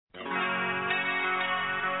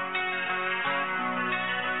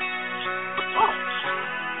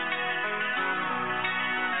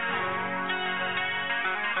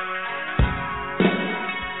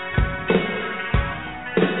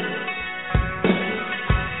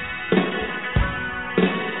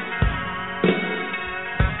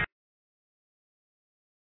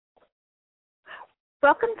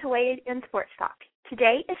Welcome to Weigh In Sports Talk.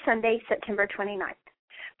 Today is Sunday, September 29th.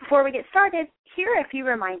 Before we get started, here are a few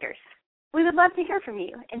reminders. We would love to hear from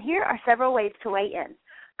you, and here are several ways to weigh in.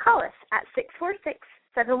 Call us at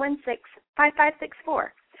 646-716-5564,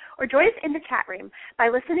 or join us in the chat room by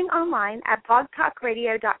listening online at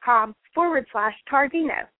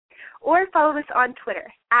blogtalkradio.com/Tarvino, or follow us on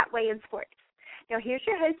Twitter at Weigh In Sports. Now here's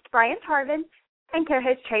your host, Brian Tarvin, and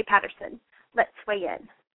co-host Trey Patterson. Let's weigh in.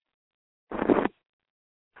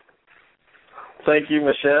 Thank you,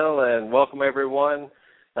 Michelle, and welcome everyone.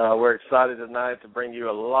 We're excited tonight to bring you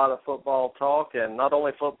a lot of football talk, and not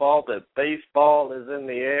only football, but baseball is in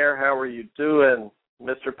the air. How are you doing,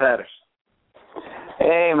 Mr. Patterson?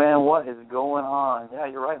 Hey, man, what is going on? Yeah,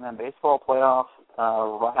 you're right, man. Baseball playoffs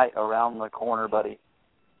right around the corner, buddy.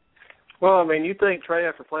 Well, I mean, you think, Trey,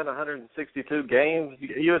 after playing 162 games,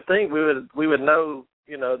 you would think we would know,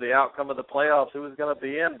 the outcome of the playoffs, who was going to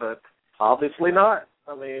be in, but obviously not.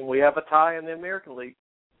 I mean, we have a tie in the American League.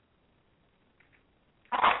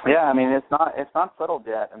 Yeah, I mean, it's not settled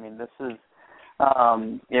yet. I mean, this is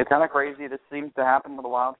kind of crazy. This seems to happen with the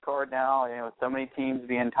wild card now. With so many teams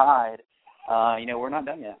being tied, we're not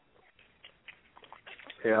done yet.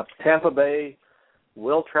 Yeah, Tampa Bay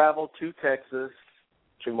will travel to Texas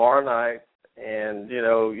tomorrow night, and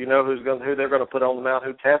who they're going to put on the mound,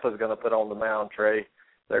 who Tampa's going to put on the mound, Trey.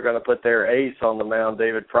 They're going to put their ace on the mound,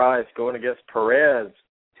 David Price, going against Perez.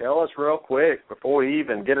 Tell us real quick, before we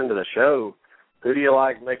even get into the show, who do you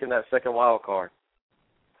like making that second wild card?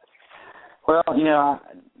 Well, I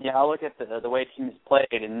look at the way teams played,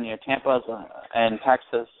 and Tampa and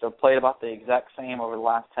Texas have played about the exact same over the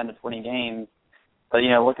last 10 to 20 games. But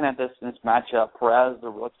looking at this matchup, Perez, the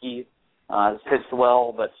rookie, has pitched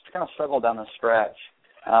well, but kind of struggled down the stretch,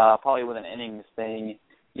 probably with an innings thing.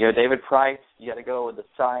 David Price, you got to go with the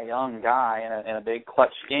Cy Young guy in a big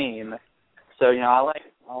clutch game. So I like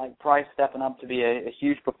Price stepping up to be a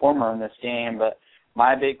huge performer in this game. But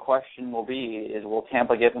my big question will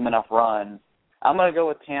Tampa give him enough runs? I'm going to go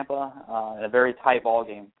with Tampa in a very tight ball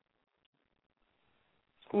game.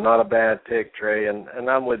 Not a bad pick, Trey, and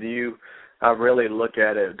I'm with you. I really look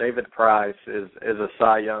at it. David Price is a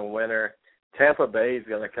Cy Young winner. Tampa Bay is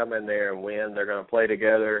going to come in there and win. They're going to play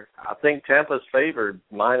together. I think Tampa's favored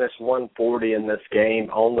 -140 in this game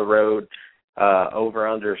on the road, over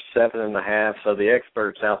under 7.5. So the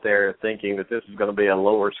experts out there are thinking that this is going to be a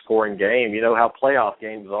lower scoring game. You know how playoff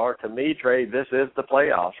games are. To me, Trey, this is the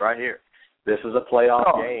playoffs right here. This is a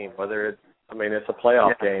playoff game. It's a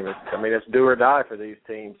playoff game. It's do or die for these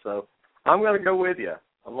teams. So I'm going to go with you.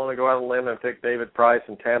 I'm going to go out on a limb and pick David Price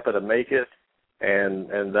and Tampa to make it.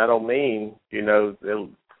 And that'll mean,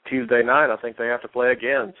 Tuesday night, I think they have to play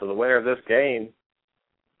again. So the winner of this game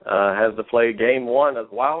has to play game one of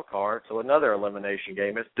the wild card, so another elimination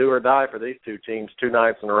game. It's do or die for these two teams 2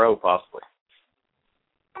 nights in a row, possibly.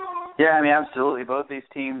 Yeah, absolutely. Both these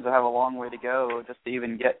teams have a long way to go just to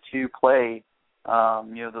even get to play,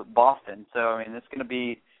 the Boston. So, it's going to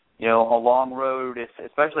be, a long road,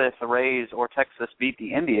 especially if the Rays or Texas beat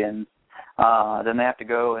the Indians. Then they have to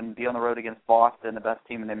go and be on the road against Boston, the best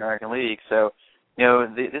team in the American League. So,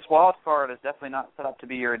 this wild card is definitely not set up to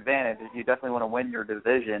be your advantage. You definitely want to win your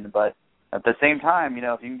division, but at the same time,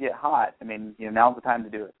 if you can get hot, now's the time to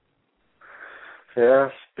do it. Yeah,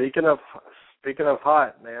 speaking of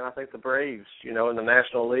hot, man, I think the Braves, in the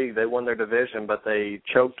National League, they won their division, but they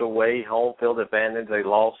choked away home field advantage. They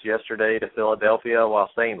lost yesterday to Philadelphia while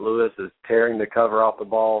St. Louis is tearing the cover off the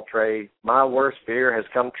ball, Trey. My worst fear has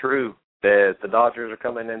come true, that the Dodgers are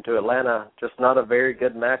coming into Atlanta. Just not a very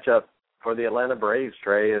good matchup for the Atlanta Braves,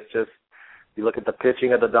 Trey. It's just, you look at the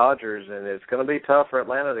pitching of the Dodgers, and it's going to be tough for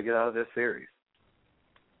Atlanta to get out of this series.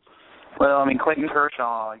 Well, Clayton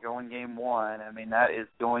Kershaw going game one, that is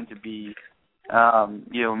going to be, I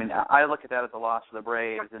look at that as a loss for the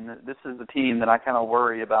Braves, and this is a team that I kind of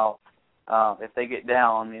worry about if they get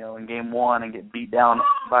down, in game one and get beat down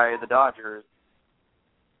by the Dodgers.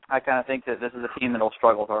 I kind of think that this is a team that will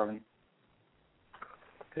struggle, Tarvin.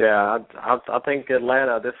 Yeah, I think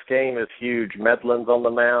Atlanta, this game is huge. Medlin's on the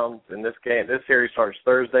mound in this game. This series starts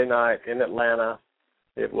Thursday night in Atlanta.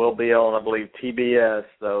 It will be on, I believe, TBS.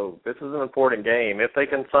 So this is an important game. If they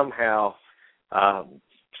can somehow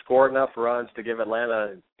score enough runs to give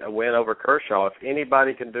Atlanta a win over Kershaw, if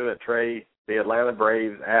anybody can do it, Trey, the Atlanta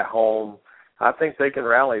Braves at home, I think they can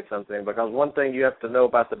rally something. Because one thing you have to know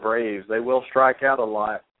about the Braves, they will strike out a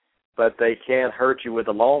lot, but they can hurt you with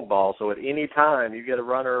the long ball. So at any time you get a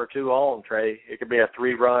runner or two on, Trey, it could be a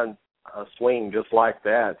 3-run swing just like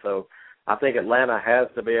that. So I think Atlanta has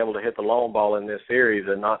to be able to hit the long ball in this series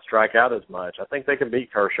and not strike out as much. I think they can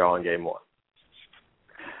beat Kershaw in game one.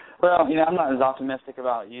 Well, I'm not as optimistic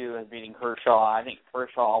about you as beating Kershaw. I think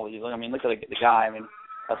Kershaw, look at the guy.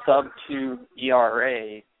 A sub-2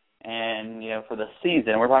 ERA, and, for the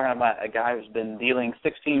season, we're talking about a guy who's been dealing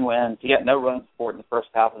 16 wins. He got no run support in the first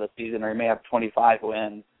half of the season, or he may have 25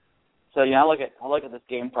 wins. So, I look at this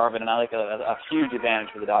game, Tarvin, and I like a huge advantage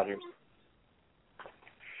for the Dodgers.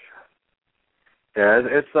 Yeah,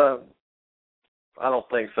 I don't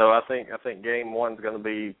think so. I think game one's going to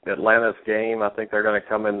be Atlanta's game. I think they're going to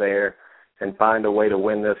come in there and find a way to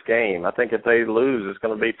win this game. I think if they lose, it's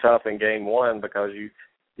going to be tough in game one because you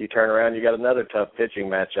turn around, you got another tough pitching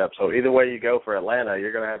matchup. So either way you go for Atlanta,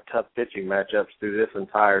 you're going to have tough pitching matchups through this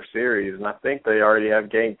entire series. And I think they already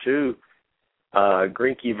have game two,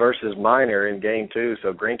 Greinke versus Minor in game two.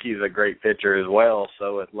 So Greinke's a great pitcher as well.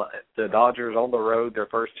 So the Dodgers on the road, their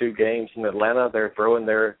first two games in Atlanta, they're throwing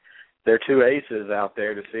their two aces out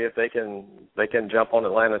there to see if they can jump on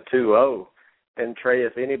Atlanta 2-0. And Trey,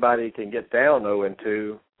 if anybody can get down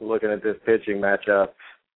 0-2, looking at this pitching matchup,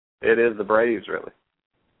 it is the Braves, really.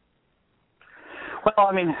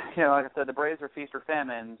 Well, like I said, the Braves are feast or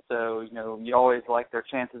famine, so, you always like their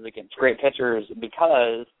chances against great pitchers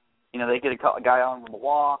because, they get a guy on with a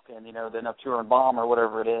walk and, then a two-run bomb or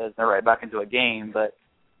whatever it is, they're right back into a game. But,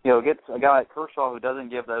 gets a guy like Kershaw who doesn't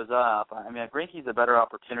give those up. Greinke's a better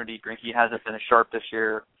opportunity. Greinke hasn't been as sharp this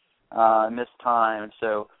year, missed time.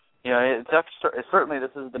 So, certainly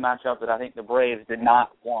this is the matchup that I think the Braves did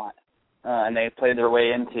not want, and they played their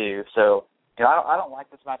way into. So, I don't like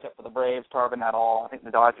this matchup for the Braves, Tarvin, at all. I think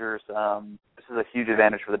the Dodgers, this is a huge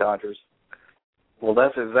advantage for the Dodgers. Well,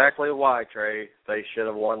 that's exactly why, Trey, they should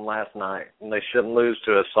have won last night. And they shouldn't lose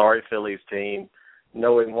to a sorry Phillies team,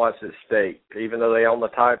 knowing what's at stake. Even though they own the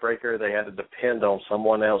tiebreaker, they had to depend on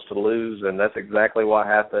someone else to lose, and that's exactly what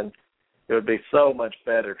happened. It would be so much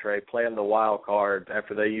better, Trey, playing the wild card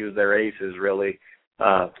after they use their aces, really,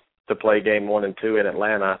 to play game 1 and 2 in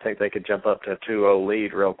Atlanta. I think they could jump up to a 2-0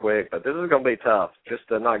 lead real quick. But this is going to be tough. Just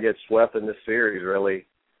to not get swept in this series, really,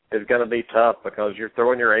 is going to be tough because you're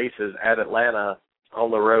throwing your aces at Atlanta on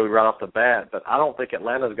the road right off the bat. But I don't think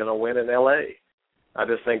Atlanta's going to win in L.A. I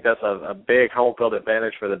just think that's a big home field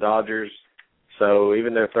advantage for the Dodgers. So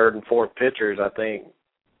even their third and fourth pitchers, I think,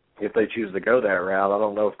 if they choose to go that route, I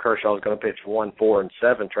don't know if Kershaw's going to pitch 1, 4, and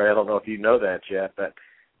 7, Trey. I don't know if you know that yet, but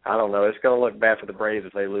I don't know. It's going to look bad for the Braves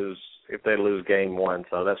if they lose game 1.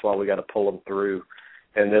 So that's why we got to pull them through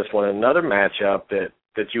in this one. Another matchup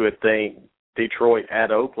that you would think Detroit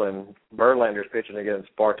at Oakland, Verlander's pitching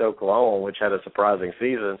against Bartolo Colon, which had a surprising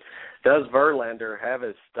season. Does Verlander have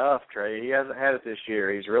his stuff, Trey? He hasn't had it this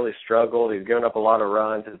year. He's really struggled. He's given up a lot of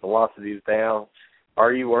runs. His velocity's down.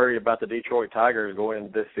 Are you worried about the Detroit Tigers going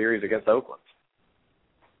into this series against Oakland?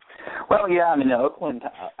 Well, yeah, Oakland,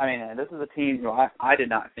 this is a team who I did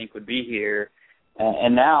not think would be here.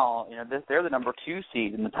 And now, they're the number 2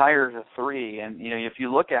 seed, and the Tigers are 3. And, if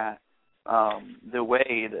you look at the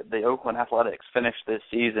way that the Oakland Athletics finished this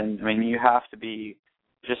season, you have to be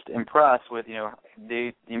just impressed with,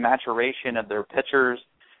 the maturation of their pitchers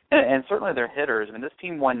and certainly their hitters. This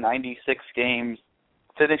team won 96 games,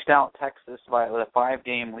 finished out Texas with a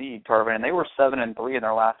 5-game lead, Tarvin, and they were 7-3 in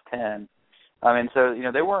their last 10. So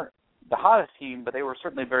they weren't the hottest team, but they were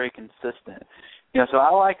certainly very consistent. So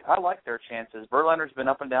I like their chances. Verlander's been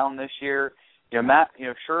up and down this year.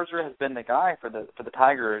 Scherzer has been the guy for the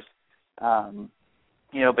Tigers.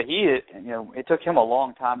 But it took him a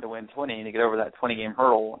long time to win 20 to get over that 20-game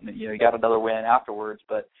hurdle. And, he got another win afterwards.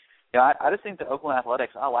 But I just think the Oakland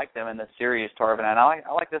Athletics, I like them in this series, Tarvin, and I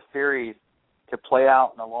like this series to play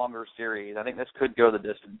out in a longer series. I think this could go the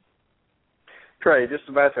distance. Trey, just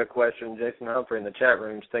about a question. Jason Humphrey in the chat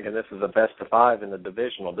room is thinking this is a best of 5 in the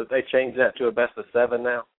divisional. Did they change that to a best of 7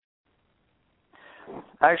 now?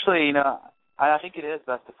 Actually, I think it is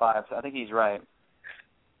best of 5. So I think he's right.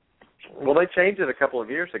 Well, they changed it a couple of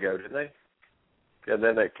years ago, didn't they? And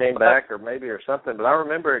then it came back or something. But I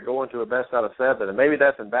remember it going to a best out of 7. And maybe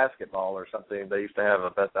that's in basketball or something. They used to have a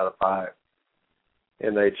best out of 5.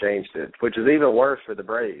 And they changed it, which is even worse for the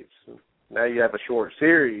Braves. Now you have a short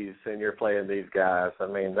series and you're playing these guys.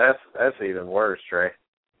 That's even worse, Trey.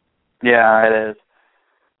 Yeah, it is.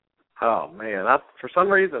 Oh, man. For some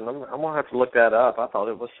reason, I'm going to have to look that up. I thought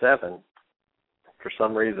it was 7 for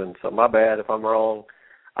some reason. So my bad if I'm wrong.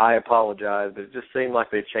 I apologize, but it just seemed like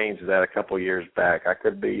they changed that a couple years back. I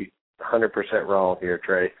could be 100% wrong here,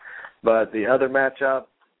 Trey. But the other matchup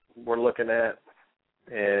we're looking at,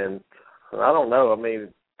 and I don't know.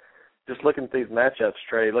 Just looking at these matchups,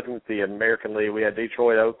 Trey, looking at the American League, we had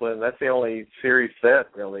Detroit-Oakland. That's the only series set,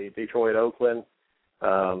 really, Detroit-Oakland.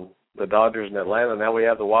 the Dodgers and Atlanta. Now we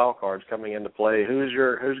have the wild cards coming into play. Who's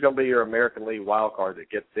going to be your American League wild card that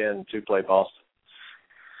gets in to play Boston?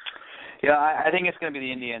 Yeah, I think it's going to be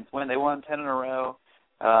the Indians. When they won 10 in a row,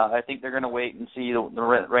 I think they're going to wait and see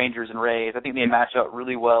the Rangers and Rays. I think they match up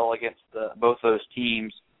really well against both those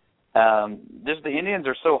teams. Just the Indians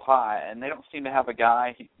are so high, and they don't seem to have a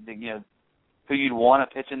guy who you'd want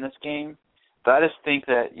to pitch in this game. But I just think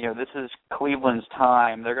that this is Cleveland's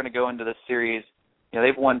time. They're going to go into this series.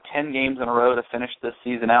 They've won 10 games in a row to finish this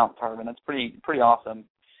season out, Tarvin. That's pretty awesome.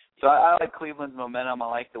 So I like Cleveland's momentum. I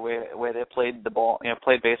like the way they played the ball,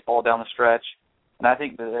 played baseball down the stretch. And I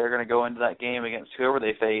think that they're going to go into that game against whoever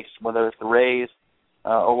they face, whether it's the Rays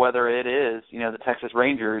or whether it is, the Texas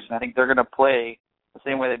Rangers. And I think they're going to play the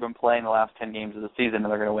same way they've been playing the last 10 games of the season, and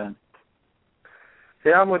they're going to win.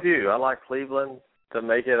 Yeah, I'm with you. I like Cleveland to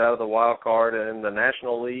make it out of the wild card in the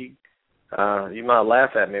National League. You might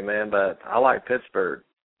laugh at me, man, but I like Pittsburgh.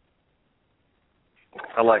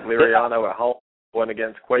 I like Liriano at home, won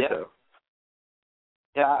against Cueto.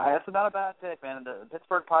 Yeah, that's not a bad pick, man. The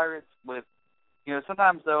Pittsburgh Pirates with,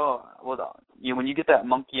 sometimes though, when you get that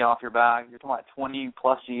monkey off your back, you're talking about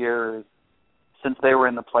 20-plus years since they were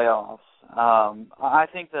in the playoffs. I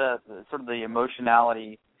think the sort of the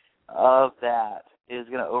emotionality of that is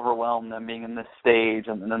going to overwhelm them being in this stage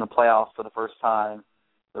and in the playoffs for the first time.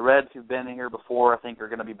 The Reds, who've been here before, I think are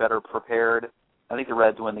going to be better prepared. I think the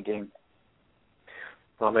Reds win the game.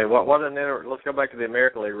 I mean, let's go back to the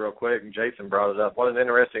American League real quick. Jason brought it up. What an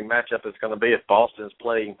interesting matchup it's going to be if Boston's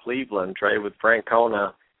playing Cleveland, Trey, with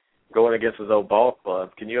Francona going against his old ball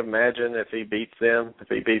club. Can you imagine if he beats them, if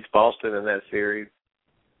he beats Boston in that series,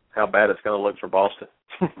 how bad it's going to look for Boston?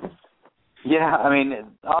 Yeah, I mean,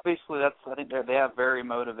 obviously I think they have very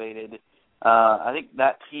motivated. I think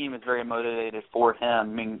that team is very motivated for him. I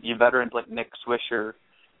mean, you veterans like Nick Swisher,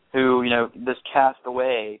 who, just cast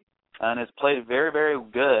away and has played very, very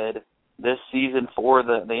good this season for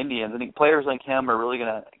the Indians. I think players like him are really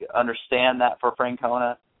going to understand that for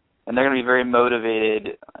Francona, and they're going to be very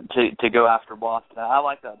motivated to go after Boston. I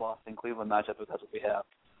like that Boston-Cleveland matchup if that's what we have.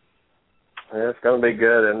 Yeah, it's going to be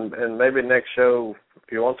good, and maybe next show,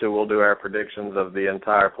 if you want to, we'll do our predictions of the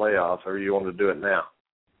entire playoffs, or you want to do it now?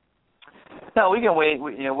 No, we can wait.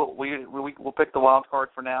 We'll pick the wild card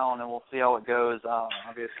for now, and then we'll see how it goes.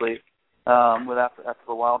 Obviously, with after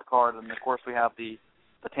the wild card, and of course we have the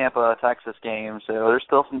Tampa Texas game. So there's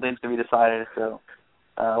still some things to be decided. So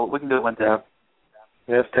we can do it Wednesday.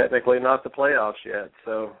 Yeah, it's technically not the playoffs yet.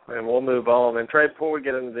 So, and we'll move on. And Trey, before we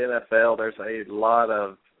get into the NFL, there's a lot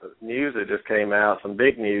of news that just came out, some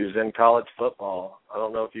big news in college football. I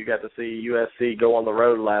don't know if you got to see USC go on the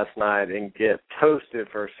road last night and get toasted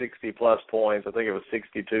for 60-plus points. I think it was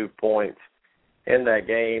 62 points in that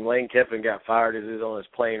game. Lane Kiffin got fired as he was on his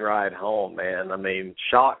plane ride home, man. I mean,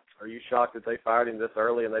 shocked. Are you shocked that they fired him this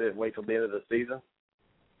early and they didn't wait till the end of the season?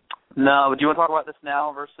 No, but do you want to talk about this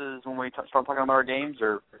now versus when we start talking about our games?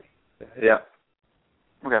 Or Yeah.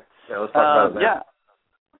 Okay. Yeah, let's talk about it now. Yeah.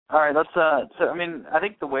 All right, let's. So I mean, I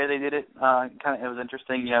think the way they did it, it was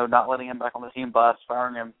interesting. Not letting him back on the team bus,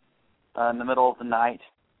 firing him in the middle of the night.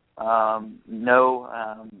 No,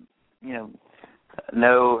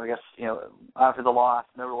 I guess after the loss,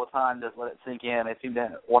 no real time to let it sink in. They seem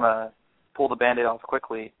to want to pull the Band-Aid off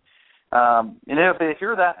quickly. If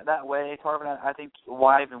you're that way, Tarvin, I think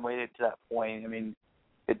why even waited to that point? I mean,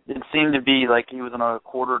 it seemed to be like he was on a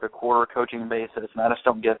quarter-to-quarter coaching basis, and I just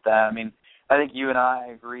don't get that. I mean, I think you and I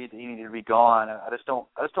agreed that he needed to be gone. I just don't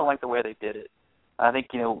like the way they did it. I think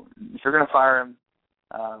if you're going to fire him,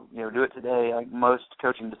 do it today. Like most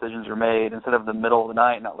coaching decisions are made instead of the middle of the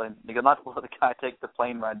night, not to let the guy take the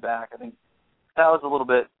plane ride back. I think that was a little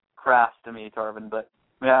bit crass to me, Tarvin. But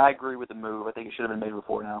I mean, I agree with the move. I think it should have been made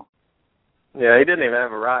before now. Yeah, he didn't even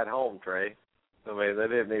have a ride home, Trey. I mean, they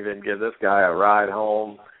didn't even give this guy a ride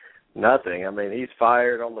home. Nothing. I mean, he's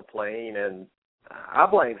fired on the plane, and I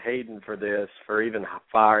blame Hayden for this, for even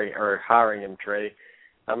hiring him, Trey.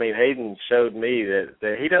 I mean, Hayden showed me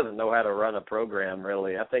that he doesn't know how to run a program,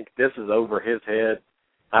 really. I think this is over his head.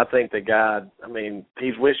 I think the guy, I mean,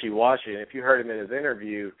 he's wishy-washy. And if you heard him in his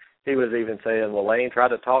interview, he was even saying, well, Lane tried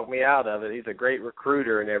to talk me out of it. He's a great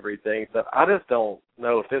recruiter and everything. So I just don't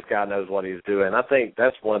know if this guy knows what he's doing. I think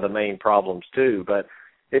that's one of the main problems, too. But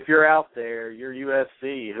if you're out there, you're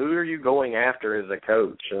USC, who are you going after as a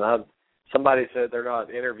coach? And somebody said they're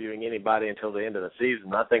not interviewing anybody until the end of the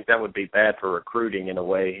season. I think that would be bad for recruiting in a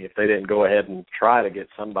way if they didn't go ahead and try to get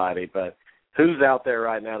somebody. But who's out there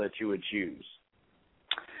right now that you would choose?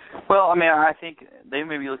 Well, I mean, I think they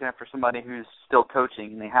may be looking after somebody who's still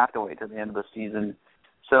coaching, and they have to wait till the end of the season.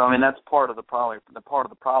 So, I mean, that's part of the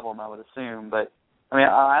problem, I would assume. But I mean,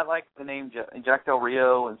 I like the name Jack Del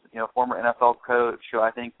Rio, is former NFL coach who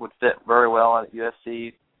I think would fit very well at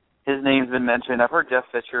USC. His name's been mentioned. I've heard Jeff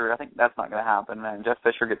Fisher. I think that's not going to happen. And Jeff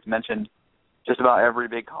Fisher gets mentioned just about every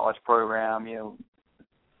big college program.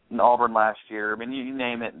 In Auburn last year. I mean, you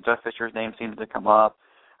name it, Jeff Fisher's name seems to come up.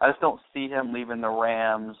 I just don't see him leaving the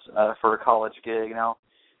Rams for a college gig. Now,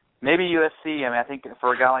 maybe USC. I mean, I think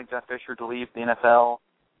for a guy like Jeff Fisher to leave the NFL,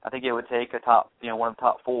 I think it would take one of the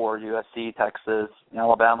top four, USC, Texas,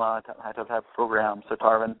 Alabama, type of program. So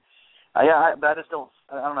Tarvin, but I just don't.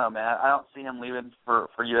 I don't know, man. I don't see him leaving for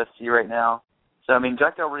USC right now. So I mean,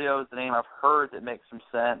 Jack Del Rio is the name I've heard that makes some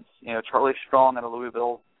sense. Charlie Strong out of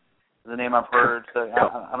Louisville is the name I've heard. So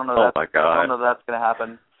I don't know. Oh my God. I don't know if that's going to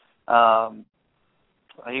happen.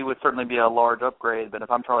 He would certainly be a large upgrade, but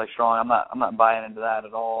if I'm Charlie Strong, I'm not buying into that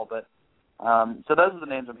at all. But so those are the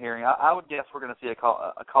names I'm hearing. I would guess we're going to see a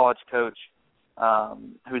college coach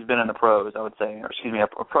who's been in the pros, I would say, or excuse me,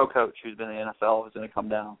 a pro coach who's been in the NFL who's going to come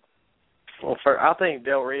down. Well, I think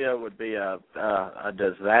Del Rio would be a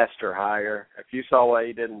disaster hire. If you saw what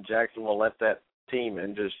he did in Jacksonville, left that team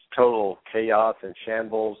in just total chaos and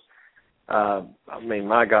shambles. I mean,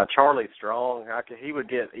 my God, Charlie Strong, he would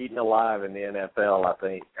get eaten alive in the NFL, I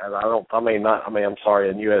think. I'm sorry,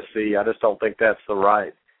 in USC. I just don't think that's the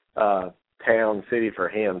right city for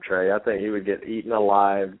him, Trey. I think he would get eaten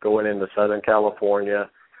alive going into Southern California.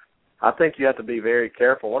 I think you have to be very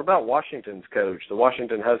careful. What about Washington's coach, the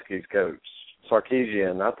Washington Huskies coach,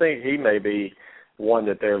 Sarkisian? I think he may be one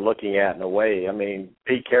that they're looking at in a way. I mean,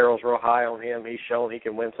 Pete Carroll's real high on him. He's shown he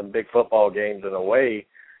can win some big football games in a way.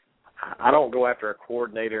 I don't go after a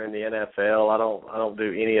coordinator in the NFL. I don't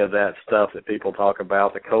do any of that stuff that people talk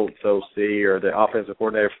about, the Colts OC or the offensive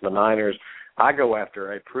coordinator from the Niners. I go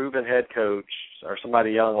after a proven head coach or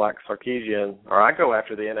somebody young like Sarkisian, or I go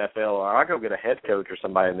after the NFL, or I go get a head coach or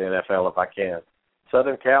somebody in the NFL if I can.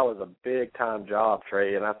 Southern Cal is a big-time job,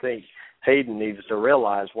 Trey, and I think Hayden needs to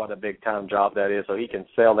realize what a big-time job that is so he can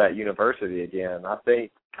sell that university again. I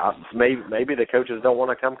think maybe the coaches don't want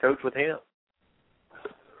to come coach with him.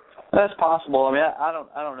 That's possible. I mean, I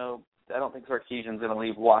don't know. I don't think Sarkisian's going to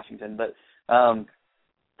leave Washington, but I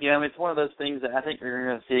mean, it's one of those things that I think you're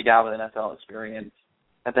going to see a guy with NFL experience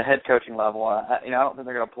at the head coaching level. I don't think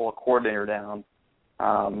they're going to pull a coordinator down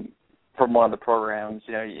from one of the programs,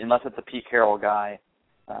 unless it's a Pete Carroll guy.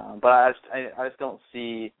 But I just don't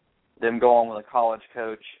see them going with a college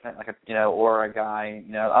coach, or a guy.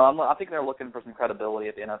 I think they're looking for some credibility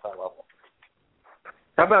at the NFL level.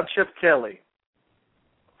 How about Chip Kelly?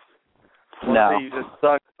 No. He just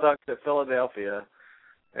sucks at Philadelphia,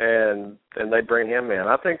 and they bring him in.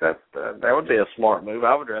 I think that would be a smart move.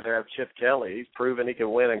 I would rather have Chip Kelly. He's proven he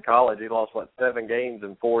can win in college. He lost, 7 games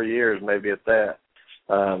in 4 years, maybe at that.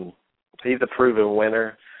 He's a proven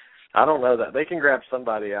winner. I don't know that. They can grab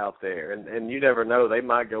somebody out there, and you never know. They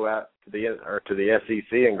might go out to the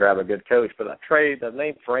SEC and grab a good coach. But the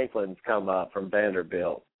name Franklin's come up from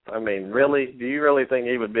Vanderbilt. I mean, really? Do you really think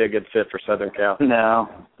he would be a good fit for Southern Cal?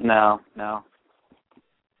 No.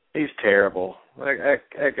 He's terrible. That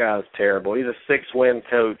guy's terrible. He's a 6-win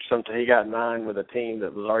coach. He got 9 with a team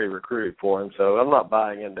that was already recruited for him, so I'm not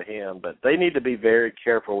buying into him. But they need to be very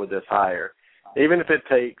careful with this hire. Even if it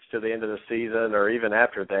takes to the end of the season or even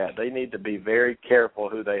after that, they need to be very careful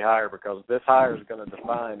who they hire because this hire is going to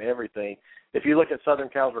define everything. If you look at Southern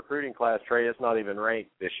Cal's recruiting class, Trey, it's not even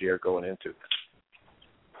ranked this year going into it.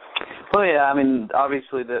 Well, yeah, I mean,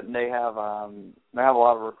 obviously they have a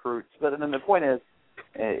lot of recruits, but then the point is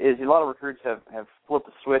a lot of recruits have flipped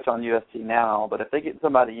the switch on USC now. But if they get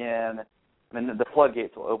somebody in, I mean, the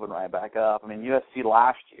floodgates will open right back up. I mean, USC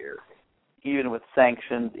last year, even with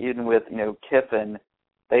sanctions, even with Kiffin,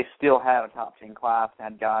 they still had a top 10 class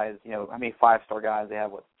and had guys. How many 5-star guys they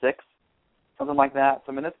have? 6, something like that.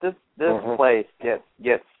 So I mean, this place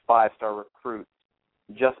gets 5-star recruits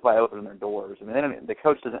just by opening their doors. I mean, the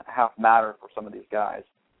coach doesn't have to matter for some of these guys.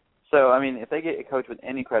 So, I mean, if they get a coach with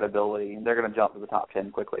any credibility, they're going to jump to the top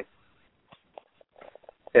 10 quickly.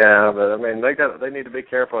 Yeah, but, I mean, they need to be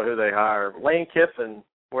careful who they hire. Lane Kiffin,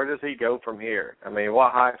 where does he go from here? I mean,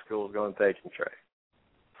 what high school is going to take him, Trey?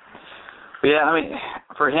 Yeah, I mean,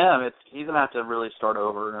 for him, he's going to have to really start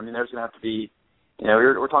over. I mean, there's going to have to be,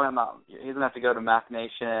 we're talking about he's going to have to go to Mac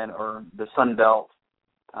Nation or the Sun Belt.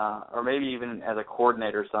 Or maybe even as a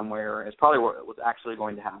coordinator somewhere, it's probably what's actually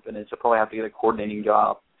going to happen is he'll probably have to get a coordinating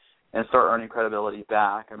job and start earning credibility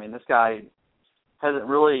back. I mean, this guy hasn't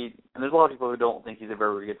really, and there's a lot of people who don't think he's a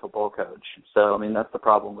very good football coach. So, I mean, that's the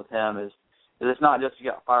problem with him is it's not just you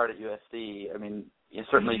got fired at USC. I mean,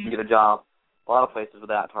 certainly you can get a job a lot of places with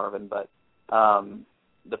that, Tarvin, but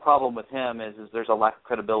the problem with him is there's a lack of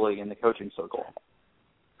credibility in the coaching circle.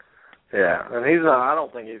 Yeah, and I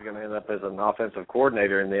don't think he's going to end up as an offensive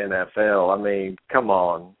coordinator in the NFL. I mean, come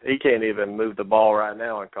on. He can't even move the ball right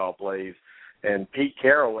now and call plays. And Pete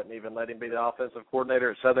Carroll wouldn't even let him be the offensive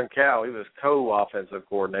coordinator at Southern Cal. He was co-offensive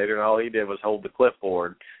coordinator, and all he did was hold the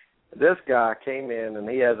clipboard. This guy came in, and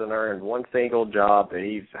he hasn't earned one single job that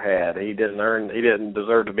he's had. He didn't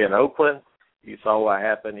deserve to be in Oakland. You saw what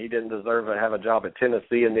happened. He didn't deserve to have a job at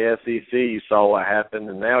Tennessee in the SEC. You saw what happened.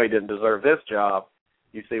 And now he didn't deserve this job.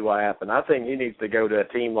 You see what happened. I think he needs to go to a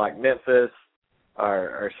team like Memphis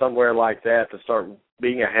or somewhere like that to start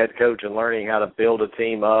being a head coach and learning how to build a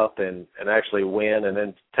team up and actually win, and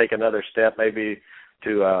then take another step maybe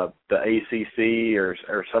to the ACC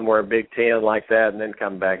or somewhere Big Ten like that, and then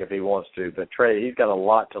come back if he wants to. But Trey, he's got a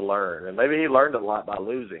lot to learn, and maybe he learned a lot by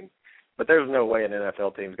losing. But there's no way an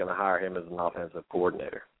NFL team is going to hire him as an offensive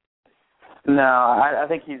coordinator. No, I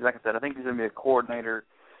think he's, like I said, I think he's going to be a coordinator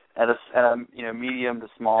at a medium to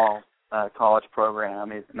small college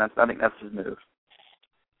program. I think that's his move.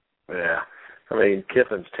 Yeah, I mean,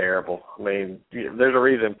 Kiffin's terrible. I mean, there's a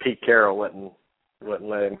reason Pete Carroll wouldn't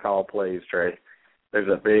let him call plays, Trey. There's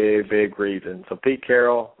a big reason. So Pete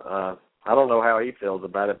Carroll, I don't know how he feels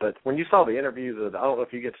about it, but when you saw the interviews, I don't know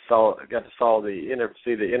if you got to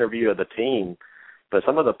see the interview of the team, but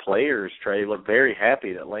some of the players, Trey, looked very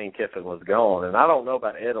happy that Lane Kiffin was gone. And I don't know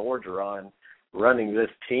about Ed Orgeron running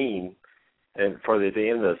this team, and for the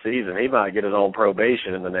end of the season, he might get his own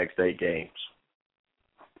probation in the next 8 games.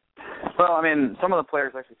 Well, I mean, some of the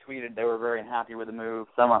players actually tweeted they were very happy with the move.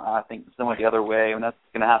 Some, I think, went the other way, and that's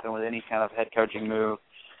going to happen with any kind of head coaching move.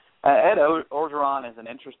 Ed Orgeron is an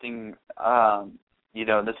interesting,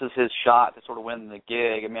 this is his shot to sort of win the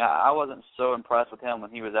gig. I mean, I wasn't so impressed with him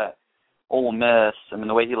when he was at Ole Miss. I mean,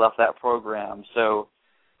 the way he left that program. So,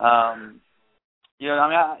 you're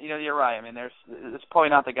right. I mean, it's probably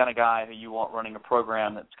not the kind of guy who you want running a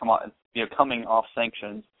program that's coming off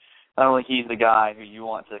sanctions. I don't think he's the guy who you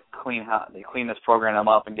want to clean this program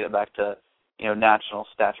up and get it back to, national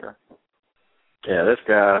stature. Yeah, this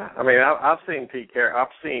guy. I mean, I've seen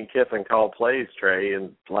Kiffin call plays, Trey,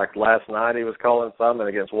 and like last night he was calling some, and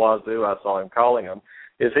against Wazoo I saw him calling them.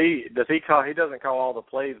 Does he call? He doesn't call all the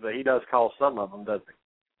plays, but he does call some of them, doesn't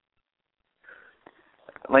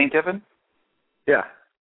he? Lane Kiffin? Yeah.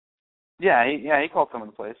 Yeah, he called some of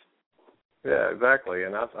the plays. Yeah, exactly,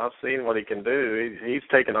 and I've seen what he can do. He's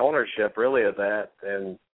taken ownership really of that,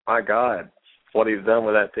 and my God, what he's done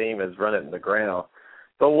with that team is run it in the ground.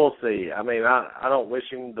 But we'll see. I mean, I don't wish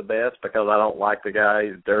him the best because I don't like the guy.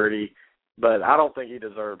 He's dirty, but I don't think he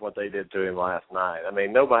deserved what they did to him last night. I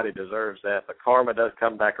mean, nobody deserves that, but karma does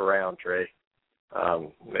come back around, Trey.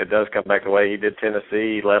 It does come back the way he did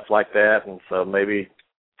Tennessee. He left like that, and so maybe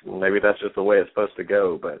that's just the way it's supposed to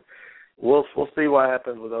go, but We'll see what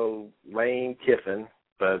happens with old Lane Kiffin,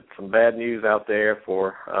 but some bad news out there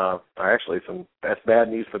that's bad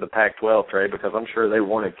news for the Pac-12, Trey, because I'm sure they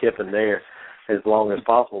wanted Kiffin there as long as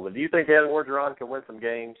possible. But do you think Ed Orgeron can win some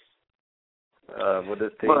games with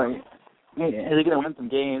this team? Well, is he going to win some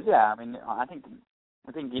games? Yeah, I mean, I think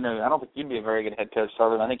I don't think you'd be a very good head coach,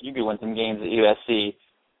 Southern. I think you could win some games at USC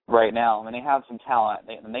right now. I mean, they have some talent,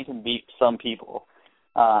 and they can beat some people.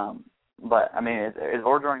 But, I mean, is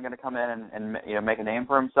Orgeron going to come in and make a name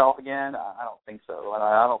for himself again? I don't think so.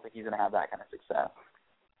 I don't think he's going to have that kind of success.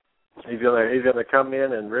 He's gonna come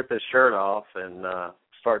in and rip his shirt off and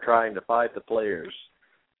start trying to fight the players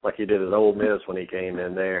like he did at Ole Miss when he came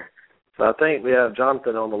in there. So I think we have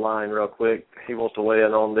Jonathan on the line real quick. He wants to weigh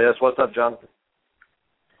in on this. What's up, Jonathan?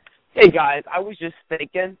 Hey, guys. I was just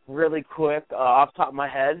thinking really quick off the top of my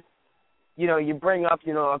head. You bring up,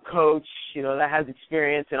 a coach, that has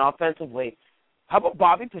experience in offensively. How about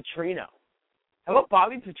Bobby Petrino? How about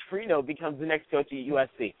Bobby Petrino becomes the next coach at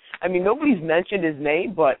USC? I mean, nobody's mentioned his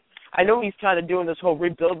name, but I know he's kind of doing this whole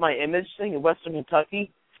rebuild my image thing in Western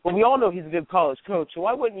Kentucky. But we all know he's a good college coach, so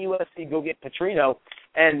why wouldn't USC go get Petrino?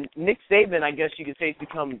 And Nick Saban, I guess you could say, has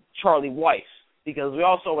become Charlie Weiss, because we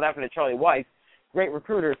all saw what happened to Charlie Weiss. Great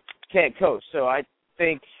recruiter, can't coach. So I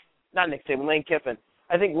think, not Nick Saban, Lane Kiffin.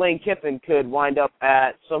 I think Lane Kiffin could wind up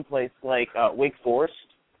at someplace like Wake Forest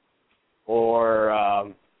or, I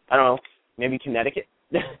don't know, maybe Connecticut.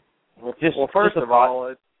 First of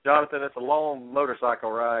all, Jonathan, it's a long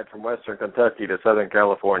motorcycle ride from Western Kentucky to Southern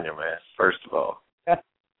California, man, first of all.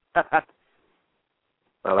 I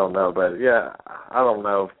don't know, but, yeah, I don't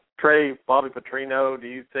know. Trey, Bobby Petrino, do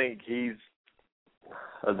you think he's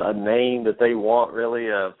a name that they want, really,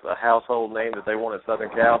 a household name that they want at Southern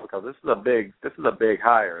Cal? Because this is a big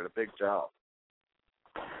hire and a big job.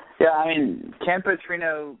 Yeah, I mean, can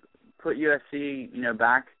Petrino put USC,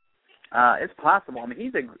 back? It's possible. I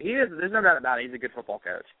mean, there's no doubt about it. He's a good football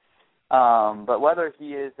coach. But whether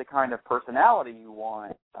he is the kind of personality you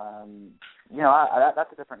want,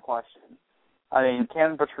 that's a different question. I mean,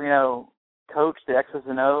 can Petrino coach the X's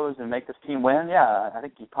and O's and make this team win? Yeah, I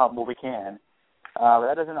think he probably can. But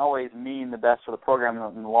that doesn't always mean the best for the program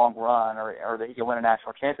in the long run, or that he can win a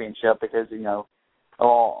national championship because,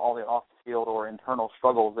 all the off-the-field or internal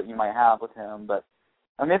struggles that you might have with him. But,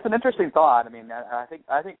 I mean, it's an interesting thought. I mean, I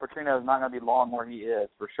think Petrino is not going to be long where he is,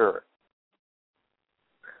 for sure.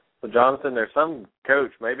 So, Jonathan, there's some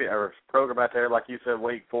coach, maybe, or program out there, like you said,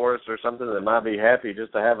 Wake Forest or something, that might be happy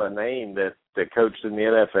just to have a name that coached in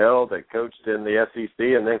the NFL, that coached in the SEC,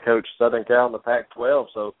 and then coached Southern Cal in the Pac-12.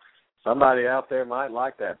 So somebody out there might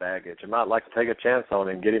like that baggage and might like to take a chance on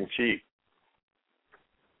him, get him cheap.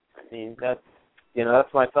 I mean,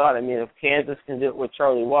 that's my thought. I mean, if Kansas can do it with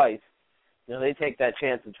Charlie Weiss, they take that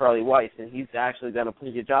chance with Charlie Weiss, and he's actually done a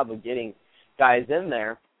pretty good job of getting guys in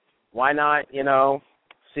there. Why not,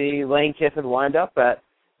 see Lane Kiffin wind up at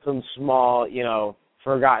some small,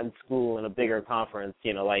 forgotten school in a bigger conference,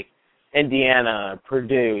 like Indiana,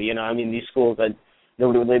 Purdue, these schools that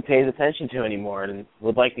nobody really pays attention to anymore and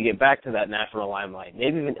would like to get back to that national limelight.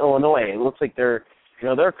 Maybe even Illinois. It looks like their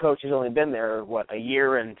coach has only been there, a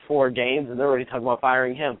year and 4 games, and they're already talking about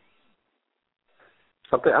firing him.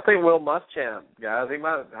 I think Will Muschamp, guys, he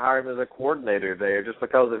might hire him as a coordinator there just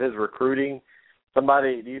because of his recruiting. Do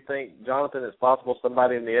you think, Jonathan, it's possible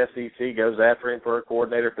somebody in the SEC goes after him for a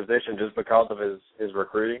coordinator position just because of his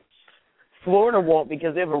recruiting? Florida won't,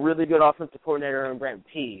 because they have a really good offensive coordinator in Brent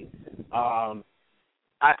Pease.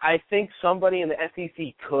 I think somebody in the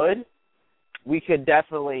SEC could. We could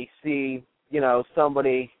definitely see,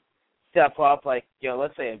 somebody step up, like,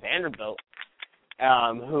 let's say a Vanderbilt,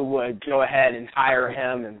 who would go ahead and hire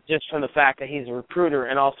him, and just from the fact that he's a recruiter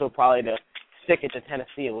and also probably to stick it to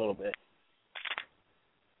Tennessee a little bit.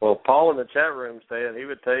 Well, Paul in the chat room saying he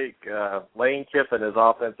would take Lane Kiffin as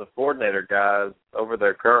offensive coordinator, guys, over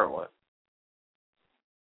their current one.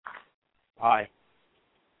 Why?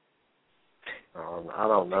 I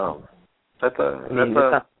don't know. That's a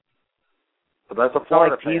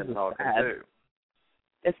Florida fan talking too.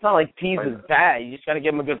 It's not like Pease is bad. You just got to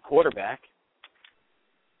give him a good quarterback.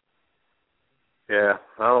 Yeah,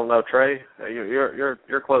 I don't know, Trey.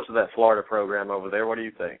 You're close to that Florida program over there. What do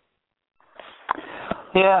you think?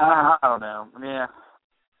 Yeah, I don't know. I mean,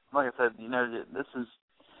 like I said, this is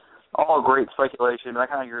all great speculation, but I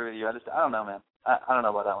kind of agree with you. I don't know, man. I don't know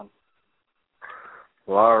about that one.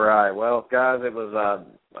 Well, all right. Well, guys, it was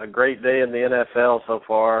a great day in the NFL so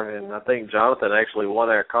far, and I think Jonathan actually won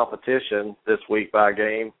our competition this week by a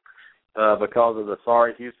game because of the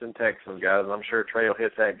sorry Houston Texans, guys. I'm sure Trey will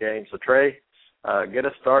hit that game. So, Trey, get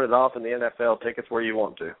us started off in the NFL. Take us where you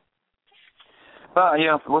want to. Well,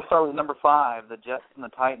 we'll start with number 5, the Jets and the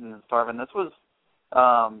Titans, Starvin. This was,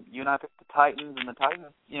 you and I picked the Titans, and the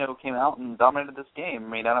Titans, came out and dominated this game. I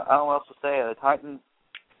mean, I don't know what else to say. The Titans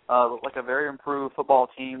look like a very improved football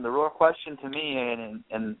team. The real question to me,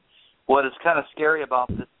 and what is kind of scary about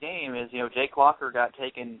this game is, Jake Locker got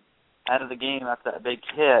taken out of the game after that big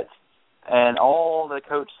hit, and all the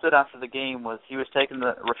coach said after the game was he was taken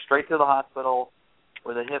straight to the hospital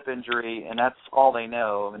with a hip injury, and that's all they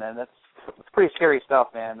know. I mean, it's pretty scary stuff,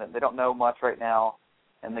 man. They don't know much right now,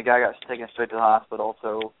 and the guy got taken straight to the hospital.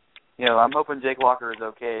 So, I'm hoping Jake Locker is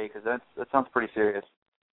okay because that sounds pretty serious.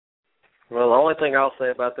 Well, the only thing I'll say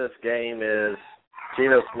about this game is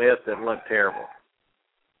Geno Smith didn't look terrible.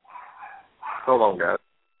 Hold on, guys.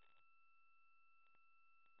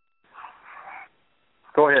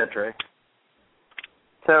 Go ahead, Trey.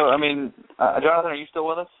 So, I mean, Jonathan, are you still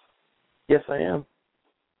with us? Yes, I am.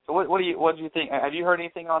 So what do you think? Have you heard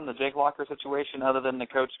anything on the Jake Locker situation other than the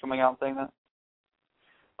coach coming out and saying that?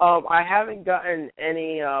 I haven't gotten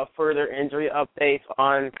any further injury updates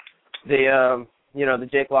on the the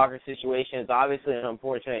Jake Locker situation. It's obviously an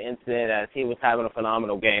unfortunate incident as he was having a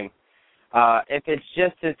phenomenal game. If it's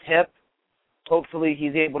just his hip, hopefully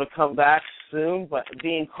he's able to come back soon, but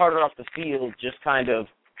being carted off the field just kind of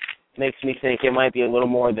makes me think it might be a little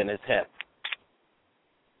more than his hip.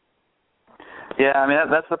 Yeah, I mean,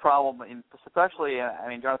 that's the problem. Especially,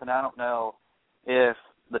 Jonathan, I don't know if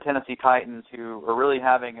the Tennessee Titans, who are really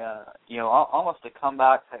having almost a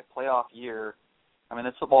comeback type playoff year, I mean,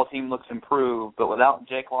 this football team looks improved, but without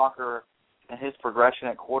Jake Locker and his progression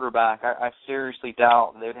at quarterback, I seriously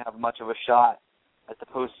doubt they would have much of a shot at the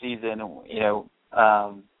postseason,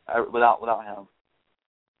 without him.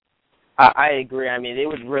 I agree. I mean, they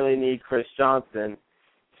would really need Chris Johnson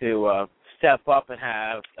to step up and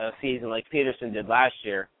have a season like Peterson did last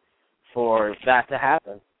year for that to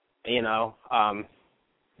happen, because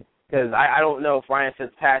I don't know if Ryan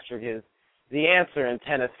Fitzpatrick is the answer in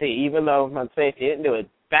Tennessee. Even though Monteith didn't do a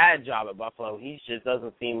bad job at Buffalo, he just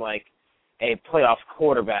doesn't seem like a playoff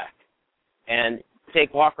quarterback. And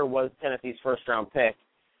Jake Walker was Tennessee's first-round pick,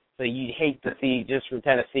 so you'd hate to see, just from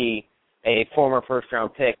Tennessee, a former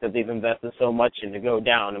first-round pick that they've invested so much in to go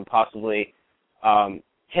down and possibly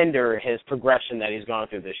hinder his progression that he's gone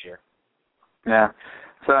through this year. Yeah.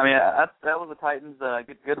 So, I mean, that was the Titans.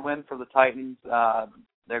 Good win for the Titans.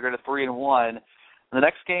 They're going to 3-1. The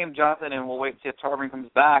next game, Jonathan, and we'll wait to see if Tarvin comes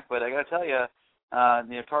back, but I got to tell you,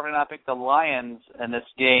 Tarvin and I picked the Lions in this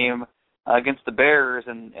game against the Bears,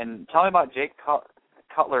 and tell me about Jake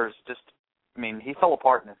Cutler's he fell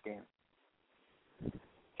apart in this game.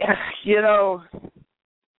 You know,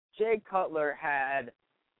 Jay Cutler had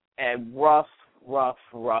a rough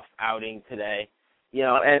outing today. You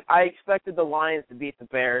know, and I expected the Lions to beat the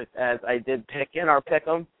Bears, as I did pick in our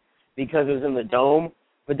pick'em, because it was in the Dome.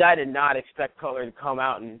 But I did not expect Cutler to come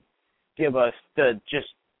out and give us the just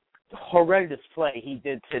horrendous play he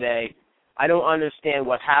did today. I don't understand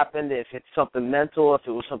what happened, if it's something mental, if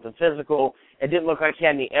it was something physical. It didn't look like he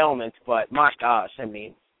had any ailments, but my gosh, I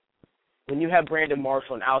mean, when you have Brandon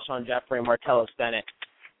Marshall and Alshon Jeffrey and Martellus Bennett,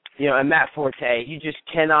 you know, and Matt Forte, you just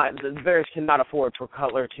cannot, the Bears cannot afford for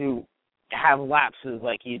Cutler to have lapses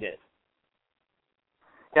like he did.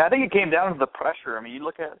 Yeah, I think it came down to the pressure. I mean, you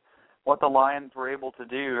look at what the Lions were able to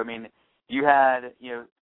do. I mean, you had,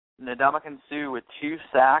 Ndamukong Suh with 2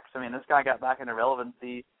 sacks. I mean, this guy got back into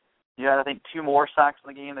relevancy. You had, I think, 2 more sacks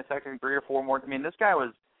in the game. They sacked him 3 or 4 more. I mean, this guy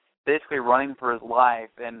was basically running for his life.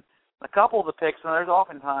 And a couple of the picks, and there's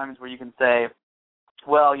often times where you can say,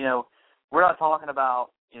 well, we're not talking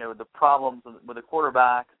about, the problems with the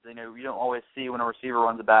quarterback. You don't always see when a receiver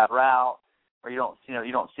runs a bad route, or you don't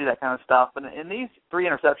see that kind of stuff. But in these 3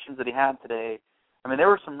 interceptions that he had today, I mean, they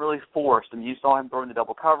were some really forced. I mean, you saw him throwing the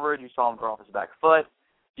double coverage. You saw him throw off his back foot.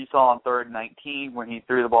 You saw on 3rd and 19 when he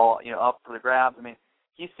threw the ball, up for the grabs. I mean,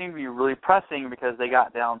 he seemed to be really pressing because they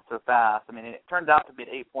got down so fast. I mean, it turned out to be an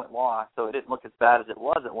 8-point loss, so it didn't look as bad as it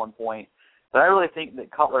was at one point. But I really think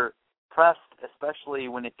that Cutler pressed, especially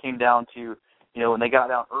when it came down to, when they got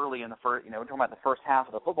down early in the first, we're talking about the first half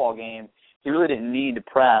of the football game. He really didn't need to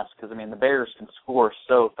press because, I mean, the Bears can score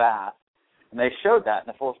so fast. And they showed that in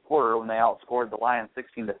the fourth quarter when they outscored the Lions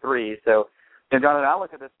 16-3. So, Jonathan, I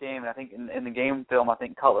look at this game, and I think in the game film, I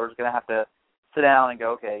think Cutler's going to have to sit down and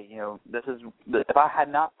go, okay, this is, if I had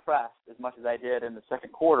not pressed as much as I did in the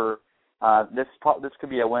second quarter, this could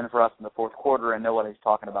be a win for us in the fourth quarter, and nobody's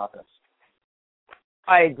talking about this.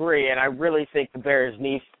 I agree, and I really think the Bears'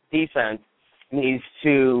 defense needs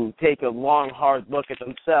to take a long, hard look at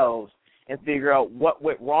themselves and figure out what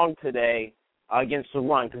went wrong today against the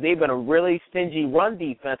run, because they've been a really stingy run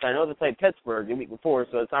defense. I know they played Pittsburgh the week before,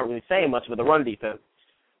 so it's not really saying much about the run defense.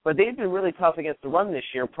 But they've been really tough against the run this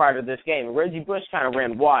year prior to this game. Reggie Bush kind of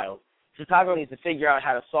ran wild. Chicago needs to figure out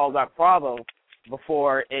how to solve that problem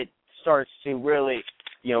before it starts to really,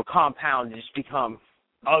 compound and just become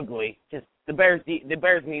ugly. Just the Bears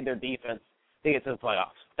need their defense to get to the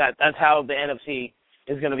playoffs. That's how the NFC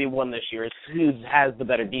is going to be won this year. It's who has the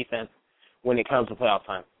better defense when it comes to playoff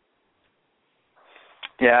time.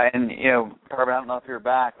 Yeah, and Carver, I don't know if you're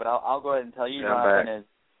back, but I'll go ahead and tell you, Jonathan,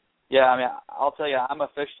 I'll tell you, I'm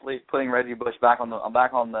officially putting Reggie Bush back on the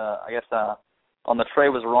Trey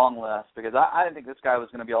was wrong list, because I didn't think this guy was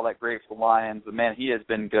going to be all that great for the Lions, but man, he has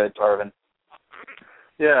been good, Tarvin.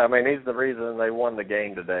 Yeah, I mean, he's the reason they won the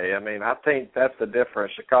game today. I mean, I think that's the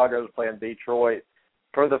difference. Chicago's playing Detroit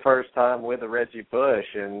for the first time with a Reggie Bush,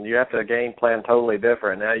 and you have to game plan totally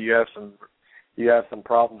different. Now you have some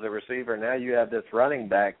problems at receiver. Now you have this running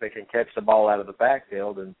back that can catch the ball out of the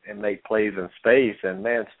backfield and make plays in space. And,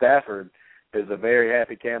 man, Stafford is a very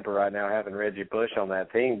happy camper right now having Reggie Bush on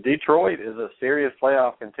that team. Detroit is a serious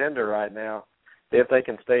playoff contender right now if they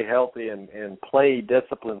can stay healthy and play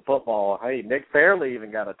disciplined football. Hey, Nick Fairley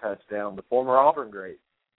even got a touchdown, the former Auburn great.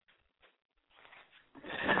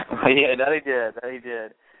 Yeah, that he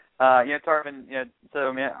did. Tarvin, so,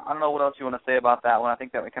 I mean, I don't know what else you want to say about that one. I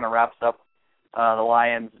think that kind of wraps up the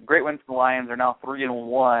Lions. Great win for the Lions. They're now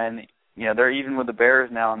 3-1. They're even with the Bears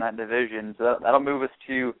now in that division. So that'll move us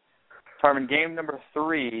to, Tarvin, game number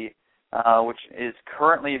 3, which is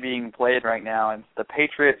currently being played right now. And the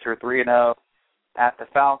Patriots are 3-0 at the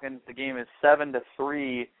Falcons. The game is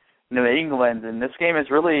 7-3 New England. And this game is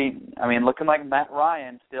really, I mean, looking like Matt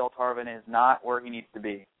Ryan still, Tarvin, is not where he needs to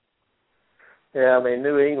be. Yeah, I mean,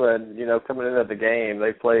 New England, coming into the game,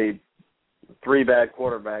 they played 3 bad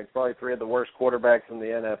quarterbacks, probably 3 of the worst quarterbacks in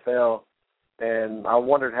the NFL. And I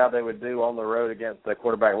wondered how they would do on the road against a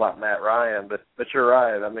quarterback like Matt Ryan. But you're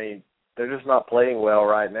right. I mean, they're just not playing well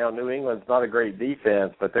right now. New England's not a great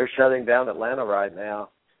defense, but they're shutting down Atlanta right now,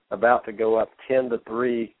 about to go up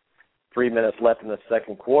 10-3, 3 minutes left in the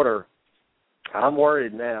second quarter. I'm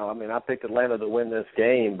worried now. I mean, I picked Atlanta to win this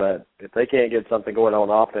game, but if they can't get something going on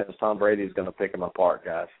offense, Tom Brady's going to pick them apart,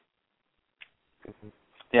 guys.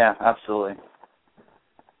 Yeah, absolutely.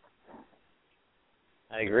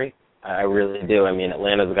 I agree. I really do. I mean,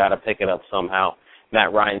 Atlanta's got to pick it up somehow.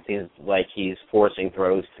 Matt Ryan seems like he's forcing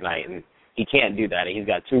throws tonight, and he can't do that. He's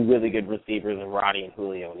got two really good receivers in Roddy and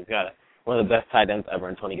Julio, and he's got one of the best tight ends ever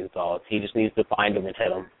in Tony Gonzalez. He just needs to find him and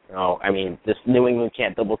hit him. You know, I mean, this New England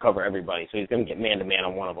can't double cover everybody, so he's going to get man-to-man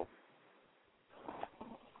on one of them.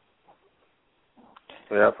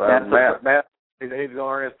 Yep, Matt, he's going to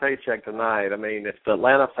earn his paycheck tonight. I mean, if the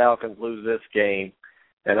Atlanta Falcons lose this game,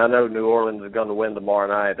 and I know New Orleans is going to win tomorrow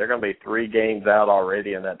night, they're going to be 3 games out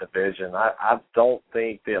already in that division. I don't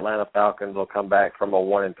think the Atlanta Falcons will come back from a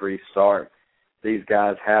 1-3 start. These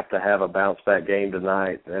guys have to have a bounce-back game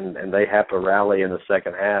tonight, and they have to rally in the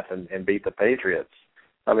second half and beat the Patriots.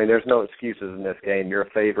 I mean, there's no excuses in this game. You're a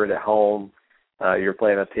favorite at home. You're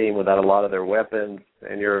playing a team without a lot of their weapons,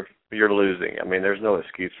 and you're losing. I mean, there's no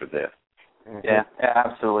excuse for this. Mm-hmm. Yeah,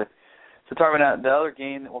 absolutely. So, Tarvin, the other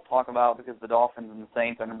game that we'll talk about, because the Dolphins and the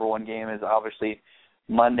Saints, our number one game, is obviously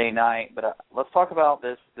Monday night. But let's talk about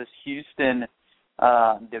this Houston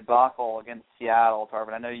debacle against Seattle,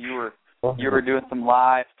 Tarvin. I know you were doing some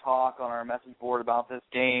live talk on our message board about this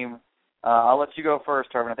game. I'll let you go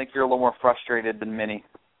first, Tarvin. I think you're a little more frustrated than many.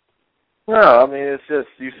 No, I mean, it's just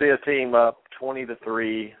you see a team up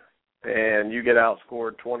 20-3, and you get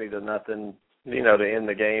outscored 20-0, you know, to end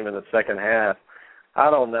the game in the second half. I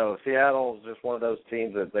don't know. Seattle's just one of those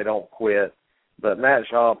teams that they don't quit. But Matt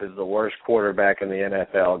Schaub is the worst quarterback in the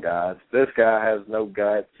NFL, guys. This guy has no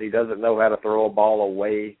guts. He doesn't know how to throw a ball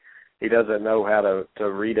away. He doesn't know how to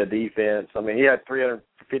read a defense. I mean, he had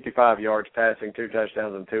 355 yards passing, 2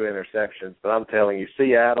 touchdowns and 2 interceptions. But I'm telling you,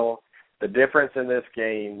 Seattle, the difference in this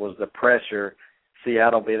game was the pressure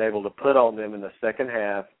Seattle being able to put on them in the second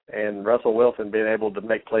half, and Russell Wilson being able to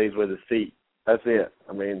make plays with his feet. That's it.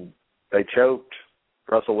 I mean, they choked.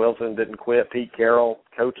 Russell Wilson didn't quit. Pete Carroll,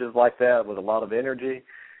 coaches like that with a lot of energy.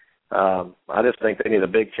 I just think they need a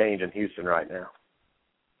big change in Houston right now.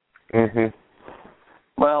 Mm-hmm.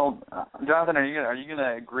 Well, Jonathan, are you going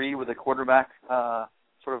to agree with the quarterback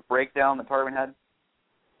sort of breakdown that Tarvin had?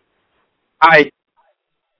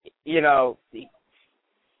 You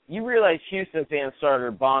realize Houston fans started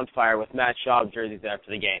a bonfire with Matt Schaub jerseys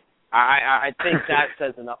after the game. I think that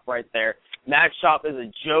says enough right there. Matt Schaub is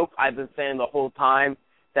a joke. I've been saying the whole time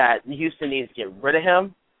that Houston needs to get rid of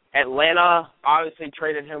him. Atlanta obviously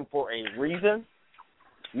traded him for a reason.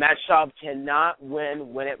 Matt Schaub cannot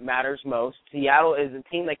win when it matters most. Seattle is a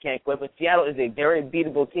team that can't quit, but Seattle is a very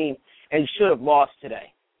beatable team and should have lost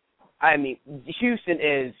today. I mean, Houston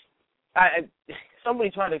is somebody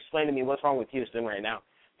trying to explain to me what's wrong with Houston right now,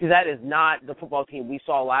 because that is not the football team we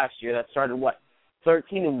saw last year that started,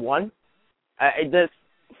 13-1?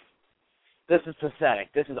 This is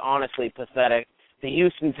pathetic. This is honestly pathetic. The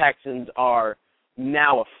Houston Texans are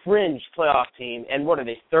now a fringe playoff team, and what are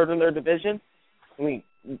they, third in their division? I mean,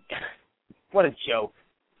 what a joke.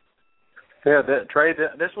 Yeah,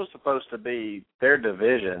 this was supposed to be their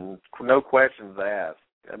division, no questions asked.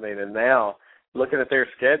 I mean, and now, looking at their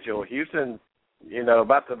schedule, Houston,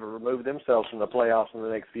 about to remove themselves from the playoffs in the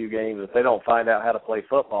next few games if they don't find out how to play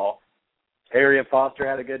football. Arian Foster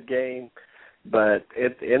had a good game, but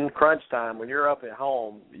in crunch time, when you're up at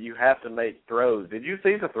home, you have to make throws. Did you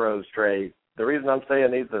see the throws, Trey? The reason I'm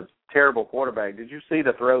saying he's a terrible quarterback, did you see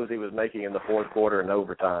the throws he was making in the fourth quarter and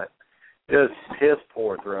overtime? Just his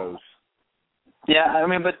poor throws. Yeah, I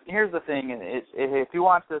mean, but here's the thing. If you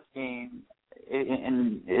watch this game,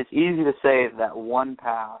 and it's easy to say that one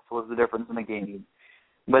pass was the difference in the game,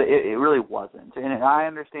 but it really wasn't. And I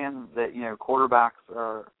understand that, quarterbacks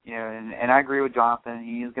are, and I agree with Jonathan.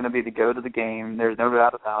 He's going to be the go to the game. There's no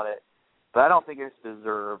doubt about it. But I don't think it's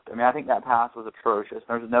deserved. I mean, I think that pass was atrocious.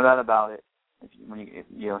 There's no doubt about it. He's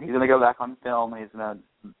going to go back on film. He's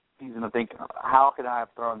going to think, how could I have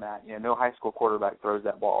thrown that? No high school quarterback throws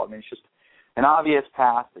that ball. I mean, it's just an obvious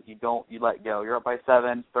pass that you let go. You're up by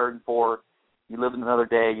 7, 3rd and 4. You live in another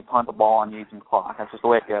day. You punt the ball and use some clock. That's just the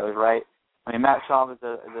way it goes, right? I mean, Matt Schaub is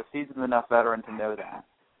a seasoned enough veteran to know that.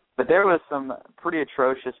 But there was some pretty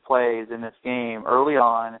atrocious plays in this game early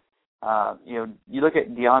on. You look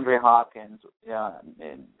at DeAndre Hopkins,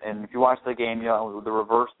 and if you watch the game, the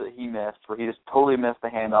reverse that he missed, where he just totally missed the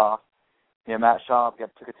handoff. Matt Schaub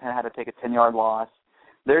had to take a 10-yard loss.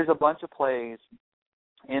 There's a bunch of plays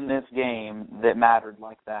in this game that mattered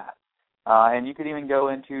like that. And you could even go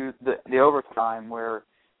into the overtime where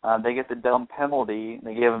they get the dumb penalty.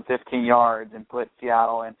 They give them 15 yards and put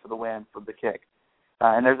Seattle in for the win for the kick.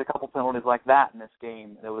 And there's a couple penalties like that in this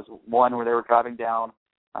game. There was one where they were driving down.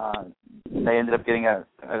 They ended up getting a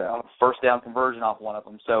first down conversion off one of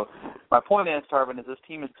them. So my point is, Tarvin, is this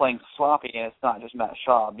team is playing sloppy, and it's not just Matt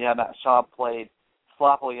Schaub. Yeah, Matt Schaub played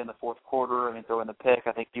sloppily in the fourth quarter. I mean, throwing the pick,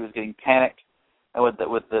 I think he was getting panicked with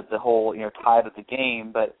the whole tide of the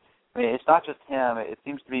game. But I mean, it's not just him. It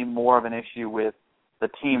seems to be more of an issue with the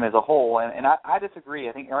team as a whole. And I disagree.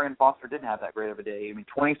 I think Arian Foster didn't have that great of a day. I mean,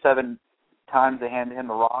 27 times they handed him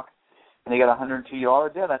the rock, and they got 102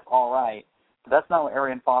 yards. Yeah, that's all right. But that's not what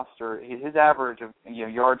Arian Foster. His average of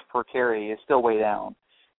yards per carry is still way down.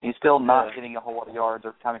 He's still not getting a whole lot of yards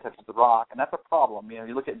every time he touches the rock, and that's a problem.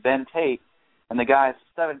 You look at Ben Tate, and the guy's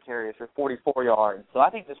 7 carries for 44 yards. So I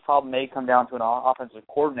think this problem may come down to an offensive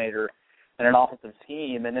coordinator and an offensive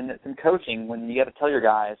scheme, and then some coaching when you got to tell your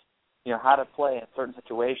guys, how to play in certain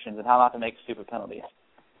situations and how not to make stupid penalties.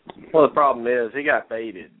 Well, the problem is he got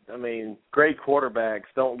baited. I mean, great quarterbacks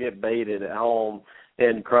don't get baited at home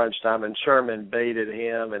in crunch time, and Sherman baited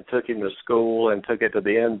him and took him to school and took it to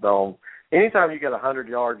the end zone. Anytime you get 100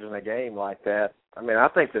 yards in a game like that, I mean, I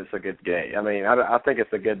think that's a good game. I mean, I think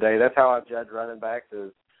it's a good day. That's how I judge running backs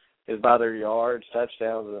is by their yards,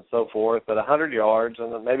 touchdowns, and so forth. But 100 yards,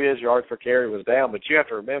 and maybe his yards per carry was down, but you have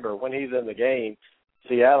to remember, when he's in the game,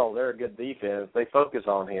 Seattle, they're a good defense. They focus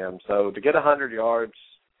on him. So to get 100 yards,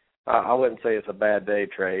 I wouldn't say it's a bad day,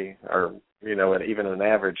 Trey, or, even an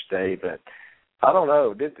average day, but I don't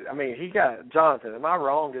know. He got Jonathan. Am I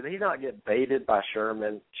wrong? Did he not get baited by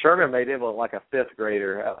Sherman? Sherman made him look like a fifth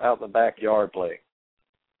grader out in the backyard play.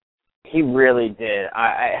 He really did.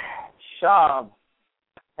 Schaub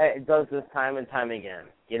does this time and time again.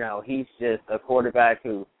 He's just a quarterback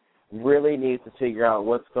who really needs to figure out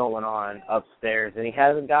what's going on upstairs, and he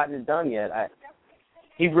hasn't gotten it done yet.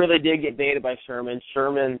 He really did get baited by Sherman.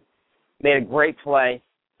 Sherman made a great play.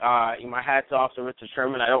 My hat's off to Richard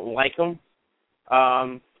Sherman. I don't like him.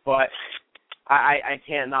 But I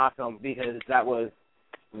can't knock him because that was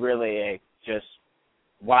really just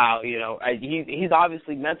wow. He's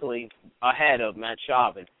obviously mentally ahead of Matt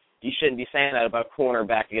Schaub, and you shouldn't be saying that about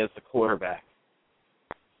cornerback against the quarterback.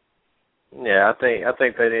 Yeah, I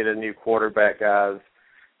think they need a new quarterback, guys.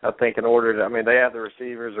 I think in order to, they have the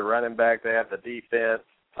receivers, the running back, they have the defense.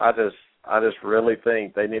 I just really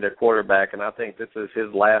think they need a quarterback, and I think this is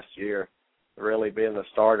his last year really being the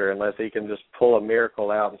starter unless he can just pull a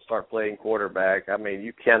miracle out and start playing quarterback.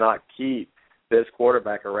 You cannot keep this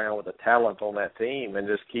quarterback around with the talent on that team and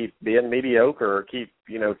just keep being mediocre or keep,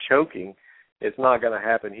 choking. It's not going to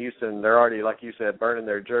happen. Houston, they're already, like you said, burning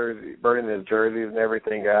his jerseys and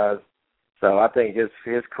everything, guys. So I think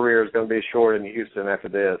his career is going to be short in Houston after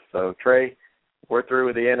this. So, Trey, we're through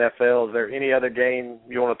with the NFL. Is there any other game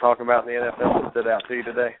you want to talk about in the NFL that stood out to you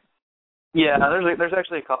today? Yeah, there's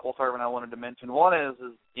actually a couple, Tarvin, I wanted to mention. One is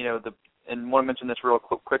and want to mention this real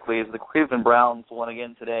quickly, is the Cleveland Browns won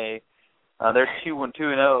again today. They're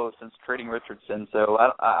 2-0 since trading Richardson. So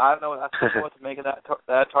I don't know what to make of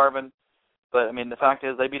that, Tarvin. But, the fact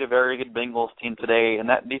is they beat a very good Bengals team today, and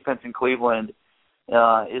that defense in Cleveland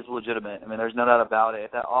is legitimate. There's no doubt about it.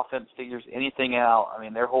 If that offense figures anything out,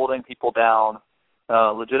 they're holding people down,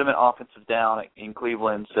 legitimate offensive down in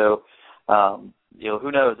Cleveland. So,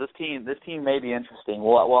 who knows? This team may be interesting.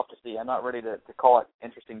 We'll have to see. I'm not ready to call it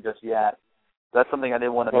interesting just yet. That's something I did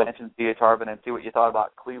want to mention to you, Tarvin, and see what you thought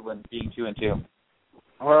about Cleveland being 2-2.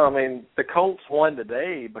 Well, the Colts won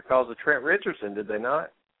today because of Trent Richardson, did they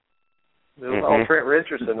not? It was all Trent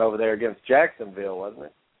Richardson over there against Jacksonville, wasn't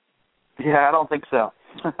it? Yeah, I don't think so.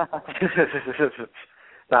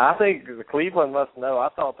 Now, I think Cleveland must know. I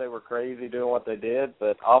thought they were crazy doing what they did,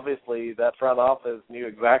 but obviously that front office knew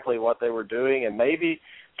exactly what they were doing, and maybe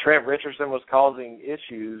Trent Richardson was causing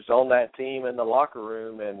issues on that team in the locker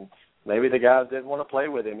room, and maybe the guys didn't want to play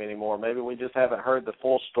with him anymore. Maybe we just haven't heard the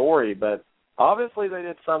full story, but obviously they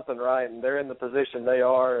did something right, and they're in the position they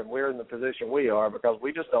are, and we're in the position we are because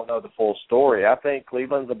we just don't know the full story. I think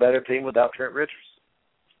Cleveland's a better team without Trent Richardson.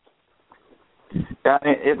 Yeah,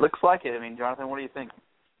 it looks like it. Jonathan, what do you think?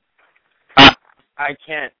 I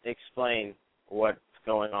can't explain what's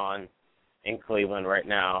going on in Cleveland right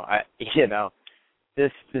now.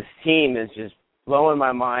 This team is just blowing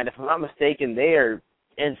my mind. If I'm not mistaken, they are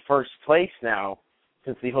in first place now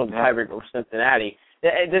since they hold the tiebreaker over Cincinnati.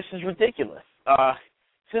 This is ridiculous.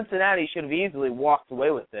 Cincinnati should have easily walked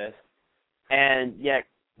away with this, and yet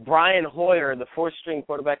Brian Hoyer, the fourth-string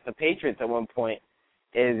quarterback of the Patriots at one point,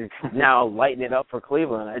 is now lighting it up for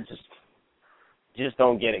Cleveland. I just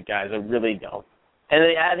don't get it, guys. I really don't.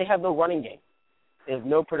 And they have no running game. They have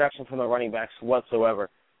no production from the running backs whatsoever,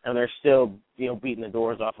 and they're still, beating the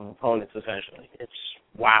doors off of opponents essentially. It's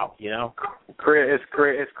wow, It's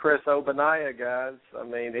Chris Obanaya, guys. I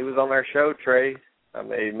mean, he was on our show, Trey. I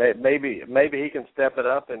mean, maybe he can step it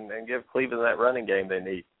up and give Cleveland that running game they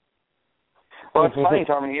need. Well, it's funny,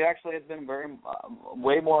 Tarvin. He actually has been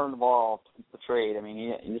way more involved with the trade. I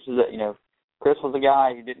mean, Chris was a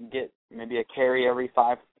guy who didn't get maybe a carry every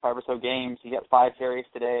five or so games. He got 5 carries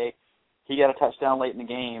today. He got a touchdown late in the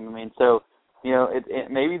game. I mean, so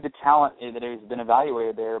it maybe the talent that has been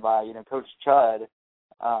evaluated there by Coach Chud.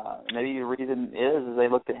 Maybe the reason is they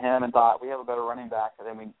looked at him and thought we have a better running back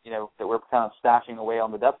than that we're kind of stashing away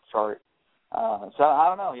on the depth chart. So I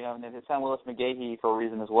don't know. They signed Willis McGahee for a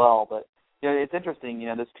reason as well, but. It's interesting.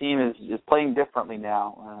 This team is playing differently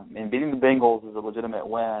now, and beating the Bengals is a legitimate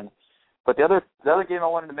win. But the other game I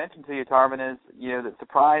wanted to mention to you, Tarvin, is that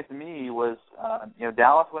surprised me was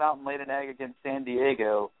Dallas went out and laid an egg against San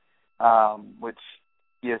Diego, which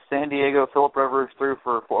San Diego, Phillip Rivers threw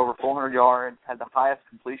for over 400 yards, had the highest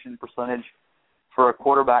completion percentage for a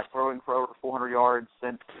quarterback throwing for over 400 yards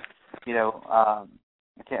since I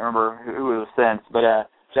can't remember who it was since, but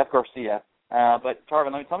Jeff Garcia. But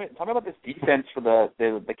Tarvin, tell me about this defense for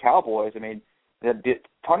the Cowboys. I mean,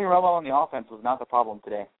 Tony Romo on the offense was not the problem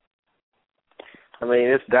today. I mean,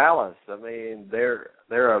 it's Dallas. I mean,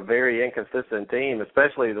 they're a very inconsistent team,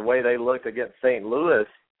 especially the way they looked against St. Louis.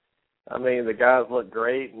 I mean, the guys looked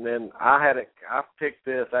great, and then I picked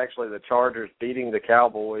the Chargers beating the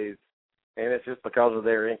Cowboys, and it's just because of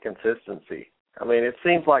their inconsistency. I mean, it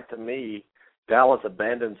seems like to me Dallas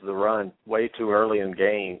abandons the run way too early in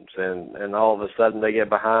games, and all of a sudden they get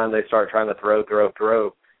behind, they start trying to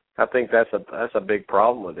throw. I think that's a big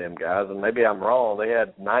problem with them guys, and maybe I'm wrong. They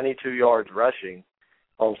had 92 yards rushing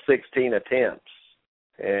on 16 attempts,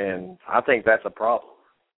 and I think that's a problem.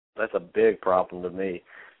 That's a big problem to me,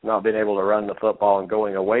 not being able to run the football and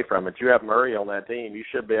going away from it. You have Murray on that team. You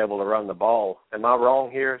should be able to run the ball. Am I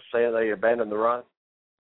wrong here saying they abandoned the run?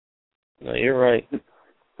 No, you're right.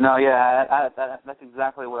 No, yeah, that's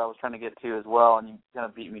exactly what I was trying to get to as well, and you kind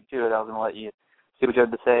of beat me to it. I was going to let you see what you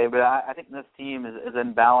had to say, but I think this team is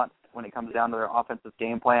imbalanced when it comes down to their offensive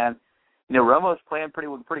game plan. Romo's playing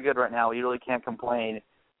pretty good right now. You really can't complain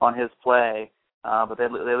on his play, but they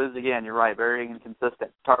lose again. You're right, very inconsistent.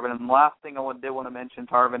 Tarvin, and the last thing I did want to mention,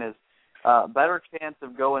 Tarvin, is better chance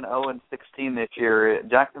of going 0-16 this year,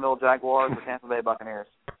 Jacksonville Jaguars or Tampa Bay Buccaneers?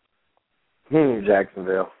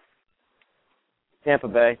 Jacksonville. Tampa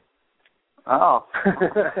Bay. Oh.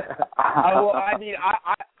 I mean,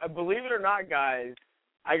 I believe it or not, guys,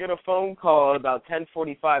 I got a phone call at about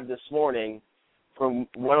 10:45 this morning from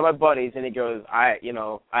one of my buddies, and he goes, I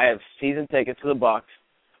have season tickets to the Bucs.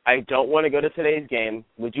 I don't want to go to today's game.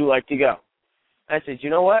 Would you like to go? I said,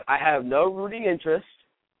 you know what? I have no rooting interest.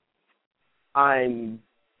 I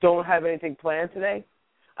don't have anything planned today.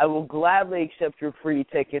 I will gladly accept your free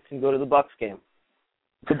tickets and go to the Bucs game.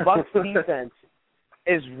 The Bucs defense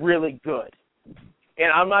is really good.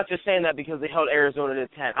 And I'm not just saying that because they held Arizona to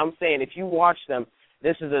 10. I'm saying if you watch them,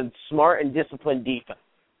 this is a smart and disciplined defense.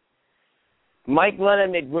 Mike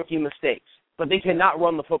Glennon made rookie mistakes, but they cannot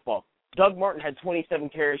run the football. Doug Martin had 27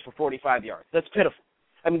 carries for 45 yards. That's pitiful.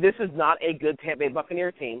 I mean, this is not a good Tampa Bay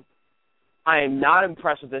Buccaneer team. I am not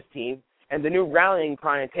impressed with this team. And the new rallying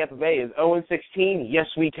cry in Tampa Bay is 0-16, yes,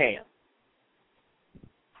 we can.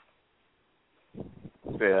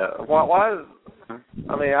 Yeah. Why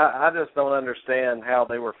I mean, I just don't understand how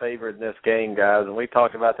they were favored in this game, guys. And we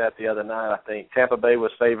talked about that the other night, I think. Tampa Bay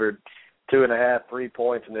was favored 2.5, 3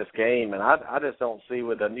 points in this game. And I just don't see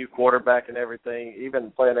with a new quarterback and everything,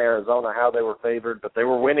 even playing Arizona, how they were favored. But they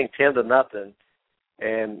were winning 10-0,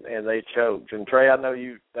 and they choked. And, Trey, I know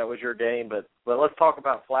that was your game, but let's talk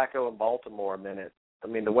about Flacco and Baltimore a minute. I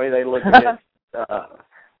mean, the way they looked against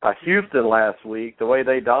Houston last week, the way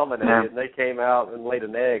they dominated, and they came out and laid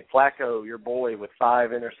an egg. Flacco, your boy, with 5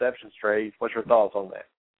 interceptions, Trey. What's your thoughts on that?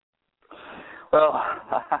 Well,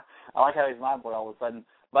 I like how he's my boy all of a sudden,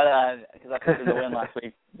 but because I picked him to win last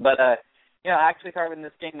week. But actually, Tarvin,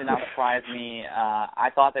 this game did not surprise me. I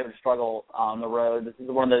thought they would struggle on the road. This is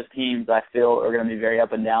one of those teams I feel are going to be very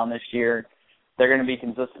up and down this year. They're going to be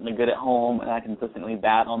consistently good at home and not consistently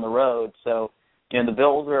bad on the road. So, the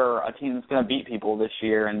Bills are a team that's going to beat people this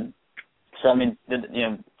year, and so I mean,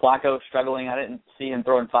 Flacco struggling. I didn't see him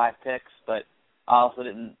throwing 5 picks, but I also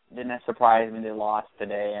didn't surprise me they lost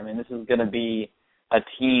today. I mean, this is going to be a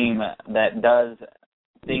team that does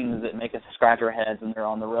things that make us scratch our heads when they're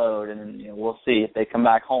on the road, and we'll see if they come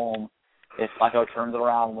back home. If Flacco turns it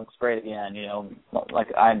around and looks great again,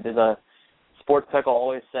 there's a Sports Pickle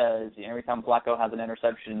always says, every time Flacco has an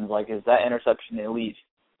interception, like, is that interception elite?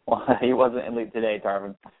 Well, he wasn't elite today,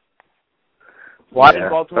 Tarvin. Why did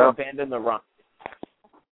Baltimore abandon the run?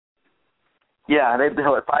 Yeah, they had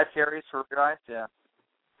 5 carries for Rice, yeah.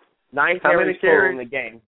 9 carries total in the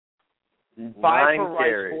game. 5 for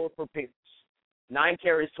Rice, 4 for Pierce. 9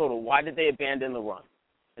 carries total. Why did they abandon the run?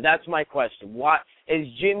 That's my question. Why is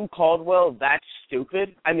Jim Caldwell that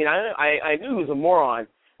stupid? I mean, I knew he was a moron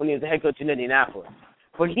when he was the head coach in Indianapolis,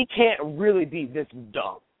 but he can't really be this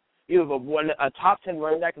dumb. You have a top 10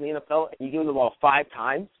 running back in the NFL, and you give him the ball 5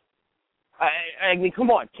 times. I mean, come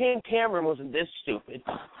on, Cam Cameron wasn't this stupid.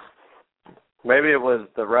 Maybe it was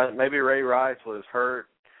the run. Maybe Ray Rice was hurt,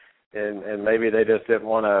 and maybe they just didn't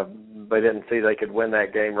want to. They didn't see they could win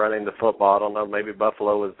that game running the football. I don't know. Maybe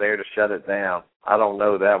Buffalo was there to shut it down. I don't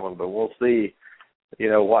know that one, but we'll see.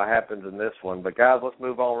 What happens in this one. But guys, let's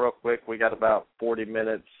move on real quick. We got about 40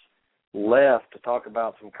 minutes left to talk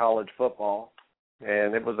about some college football,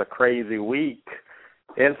 and it was a crazy week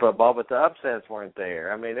in football, but the upsets weren't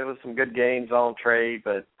there. I mean, it was some good games on trade,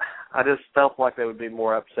 but I just felt like there would be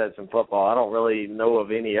more upsets in football. I don't really know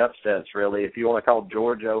of any upsets, really, if you want to call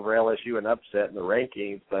Georgia over LSU an upset in the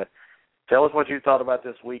rankings. But tell us what you thought about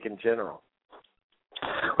this week in general.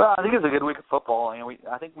 Well, I think it was a good week of football.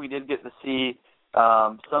 I think we did get to see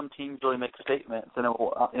some teams really make statements. And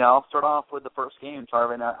I'll start off with the first game,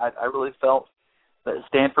 Tarvin. I really felt that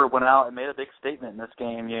Stanford went out and made a big statement in this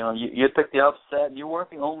game. You picked the upset, and you weren't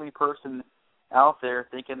the only person out there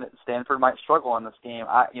thinking that Stanford might struggle in this game.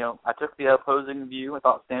 I took the opposing view. I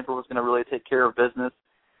thought Stanford was going to really take care of business.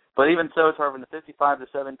 But even so, Tarvin, the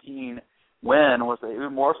 55-17 win was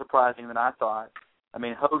even more surprising than I thought. I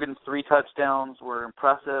mean, Hogan's 3 touchdowns were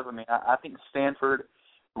impressive. I mean, I think Stanford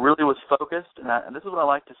really was focused, and this is what I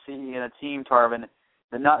like to see in a team, Tarvin.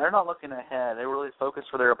 They're not looking ahead. They were really focused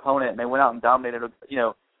for their opponent, and they went out and dominated.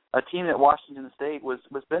 A team that Washington State was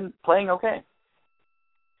been playing okay.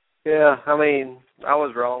 Yeah, I mean, I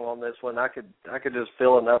was wrong on this one. I could just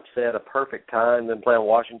feel an upset, a perfect time, then playing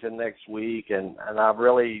Washington next week, and I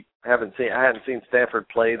really hadn't seen Stanford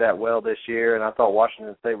play that well this year, and I thought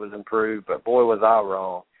Washington State was improved, but boy was I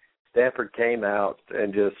wrong. Stanford came out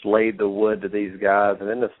and just laid the wood to these guys, and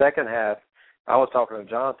in the second half, I was talking to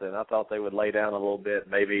Jonathan. I thought they would lay down a little bit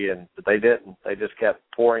maybe, but they didn't. They just kept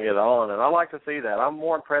pouring it on, and I like to see that. I'm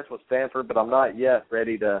more impressed with Stanford, but I'm not yet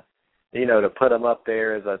ready to put them up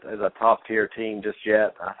there as a top-tier team just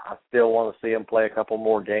yet. I still want to see them play a couple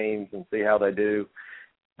more games and see how they do.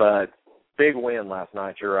 But big win last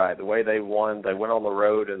night, you're right. The way they won, they went on the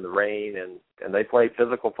road in the rain, and they played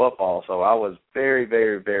physical football. So I was very,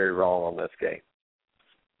 very, very wrong on this game.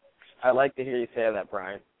 I like to hear you say that,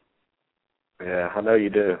 Brian. Yeah, I know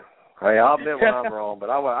you do. I'll admit when I'm wrong,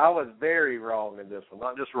 but I was very wrong in this one.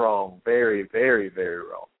 Not just wrong, very, very, very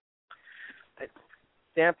wrong.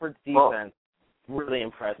 Stanford's defense really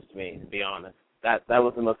impressed me, to be honest. That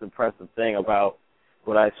was the most impressive thing about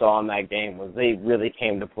what I saw in that game was they really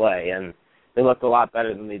came to play, and they looked a lot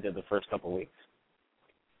better than they did the first couple of weeks.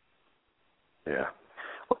 Yeah.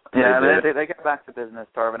 Yeah, they got back to business,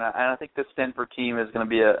 Tarvin, and I think this Stanford team is going to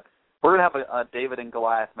be we're going to have a David and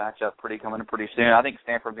Goliath matchup coming pretty soon. I think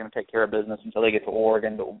Stanford's going to take care of business until they get to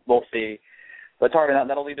Oregon, but we'll see. But Tarvin,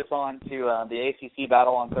 that'll lead us on to the ACC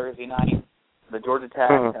battle on Thursday night. The Georgia Tech,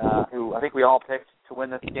 who I think we all picked to win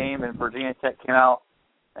this game, and Virginia Tech came out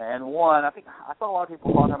and won. I saw a lot of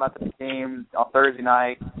people talking about this game on Thursday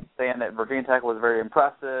night, saying that Virginia Tech was very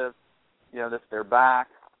impressive. They're back.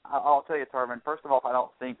 I'll tell you, Tarvin, first of all, I don't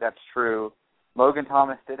think that's true. Logan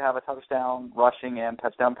Thomas did have a touchdown rushing and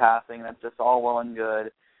touchdown passing. That's just all well and good.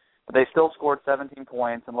 But they still scored 17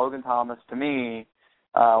 points, and Logan Thomas, to me,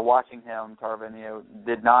 watching him, Tarvin,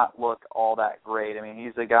 did not look all that great. I mean,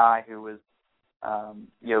 he's a guy who was,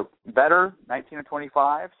 better, 19 or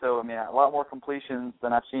 25. So, I mean, a lot more completions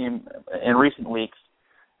than I've seen in recent weeks.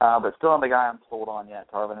 But still not the guy I'm sold on yet,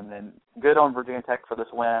 Tarvin. And then good on Virginia Tech for this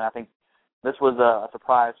win. I think this was a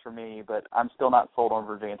surprise for me, but I'm still not sold on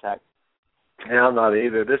Virginia Tech. Yeah, I'm not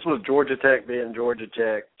either. This was Georgia Tech being Georgia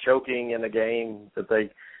Tech, choking in a game that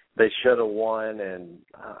they should have won. And,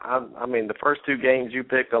 I mean, the first 2 games you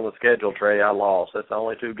picked on the schedule, Trey, I lost. That's the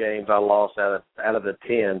only 2 games I lost out of the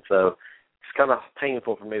 10. So it's kind of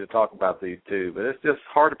painful for me to talk about these 2. But it's just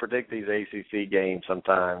hard to predict these ACC games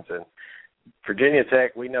sometimes. And Virginia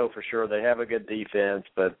Tech, we know for sure they have a good defense,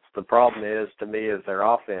 but the problem is, to me, is their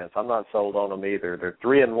offense. I'm not sold on them either. They're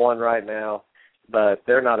 3-1 right now, but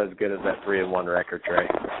they're not as good as that 3-1 record, Trey.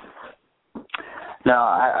 No,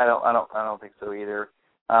 I don't think so either.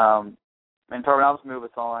 And Tarvin, I'll just move us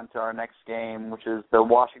on to our next game, which is the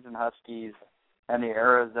Washington Huskies and the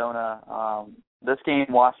Arizona. This game,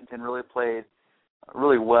 Washington really played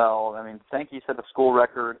really well. I mean, Sankey set the school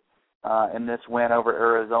record in this win over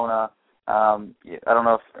Arizona. I don't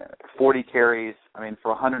know if 40 carries,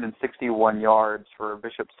 for 161 yards for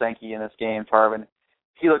Bishop Sankey in this game, Tarvin.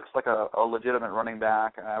 He looks like a legitimate running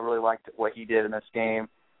back. I really liked what he did in this game.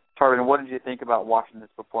 Tarvin, what did you think about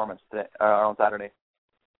Washington's performance today, on Saturday?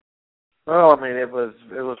 Well, it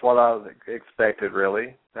was what I expected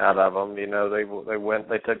really out of them.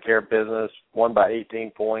 They took care of business, won by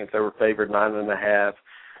 18 points. They were favored 9.5.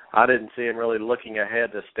 I didn't see them really looking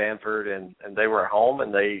ahead to Stanford, and they were at home,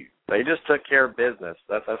 and they just took care of business.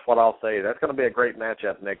 That's what I'll say. That's going to be a great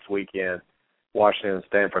matchup next weekend, Washington and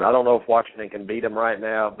Stanford. I don't know if Washington can beat them right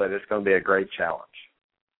now, but it's going to be a great challenge.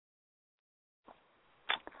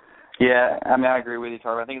 Yeah, I agree with you,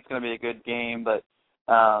 Tarvin. I think it's going to be a good game, but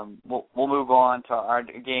we'll move on to our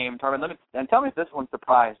game. Tarvin, tell me if this one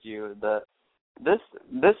surprised you. This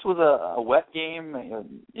was a wet game.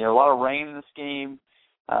 A lot of rain in this game.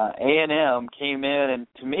 A&M came in, and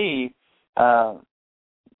to me,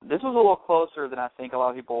 this was a little closer than I think a lot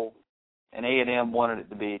of people in A&M wanted it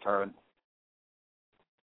to be, Tarvin.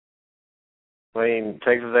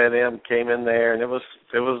 Texas A&M came in there, and it was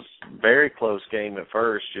a very close game at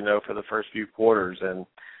first, for the first few quarters, and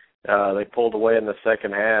they pulled away in the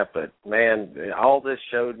second half. But, man, all this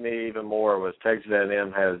showed me even more was Texas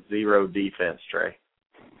A&M has zero defense, Trey.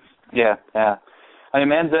 Yeah.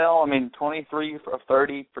 Manziel, 23 of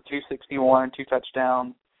 30 for 261, 2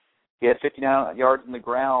 touchdowns. He had 59 yards on the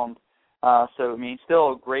ground.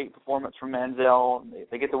 Still a great performance from Manziel.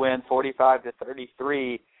 They get the win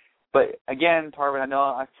 45-33. But, again, Tarvin, I know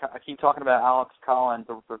I keep talking about Alex Collins,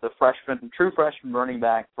 the true freshman running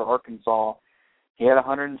back for Arkansas. He had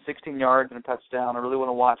 116 yards and a touchdown. I really want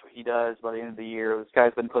to watch what he does by the end of the year. This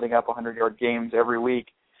guy's been putting up 100-yard games every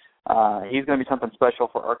week. He's going to be something special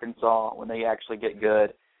for Arkansas when they actually get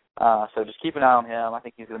good. So just keep an eye on him. I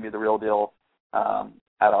think he's going to be the real deal out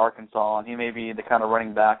of Arkansas, and he may be the kind of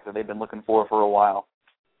running back that they've been looking for a while.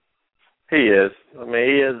 He is. He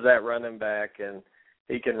is that running back, and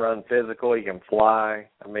he can run physical. He can fly.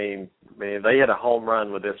 They hit a home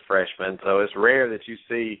run with this freshman, so it's rare that you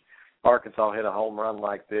see Arkansas hit a home run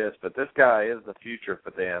like this, but this guy is the future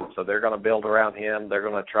for them, so they're going to build around him. They're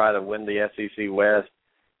going to try to win the SEC West.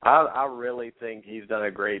 I really think he's done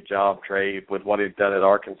a great job, Trey, with what he's done at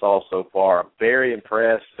Arkansas so far. I'm very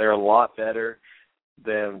impressed. They're a lot better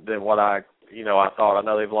than what I thought. I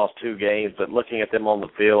know they've lost 2 games, but looking at them on the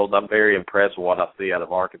field, I'm very impressed with what I see out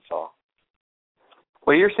of Arkansas.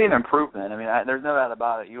 Well, you're seeing improvement. There's no doubt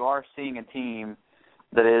about it. You are seeing a team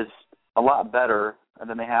that is a lot better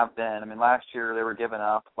than they have been. Last year they were giving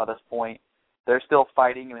up by this point. They're still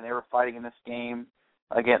fighting. They were fighting in this game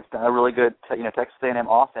against a really good, Texas A&M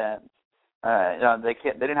offense. They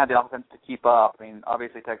didn't have the offense to keep up.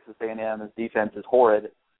 Obviously Texas A&M's defense is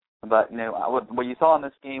horrid, but what you saw in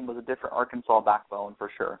this game was a different Arkansas backbone for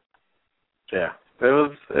sure. Yeah, it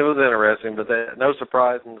was interesting, but no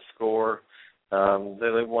surprise in the score.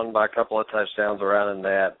 They won by a couple of touchdowns around in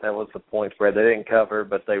that. That was the point where they didn't cover,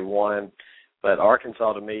 but they won. But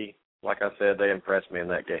Arkansas, to me, like I said, they impressed me in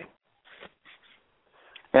that game.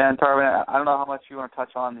 And, Tarvin, I don't know how much you want to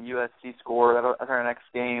touch on the USC score. That's our next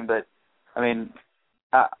game, but,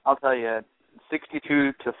 I'll tell you,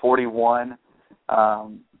 62-41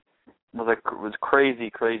 was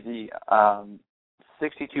crazy.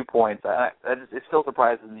 62 points. It still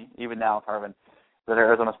surprises me, even now, Tarvin, that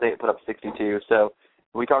Arizona State put up 62. So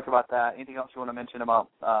we talked about that. Anything else you want to mention about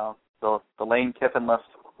the Lane Kiffin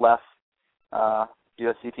left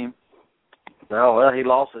USC team? No, well, he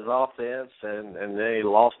lost his offense, and then he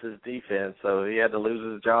lost his defense, so he had to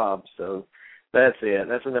lose his job. So that's it.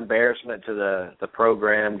 That's an embarrassment to the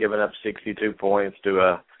program, giving up 62 points to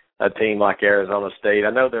a team like Arizona State.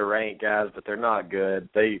 I know they're ranked guys, but they're not good.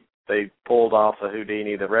 They pulled off a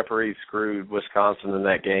Houdini. The referee screwed Wisconsin in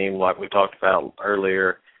that game, like we talked about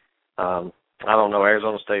earlier. I don't know.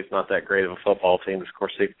 Arizona State's not that great of a football team to score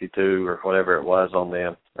 62 or whatever it was on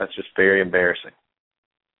them. That's just very embarrassing.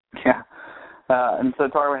 Yeah. And so,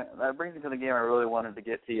 Tarvin, that brings me to the game I really wanted to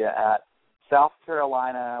get to you at. South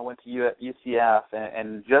Carolina went to UCF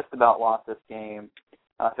and just about lost this game.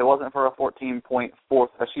 If it wasn't for a 14-point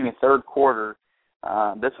third quarter,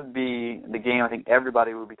 this would be the game I think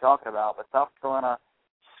everybody would be talking about. But South Carolina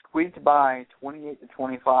squeaked by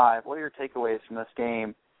 28-25. What are your takeaways from this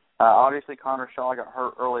game? Obviously, Connor Shaw got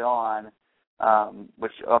hurt early on,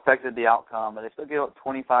 which affected the outcome, but they still gave up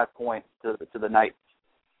 25 points to the Knights.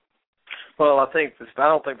 Well, I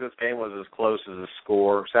don't think this game was as close as the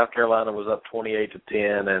score. South Carolina was up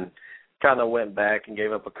 28-10, and kind of went back and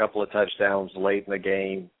gave up a couple of touchdowns late in the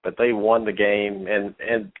game, but they won the game.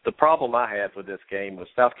 And the problem I had with this game was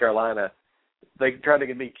South Carolina, they tried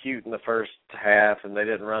to be cute in the first half, and they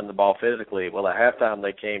didn't run the ball physically. Well, at halftime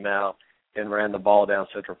they came out and ran the ball down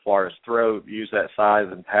Central Florida's throat, used that size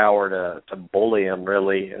and power to bully them,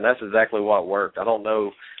 really, and that's exactly what worked. I don't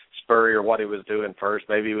know Spurrier what he was doing first.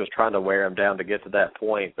 Maybe he was trying to wear him down to get to that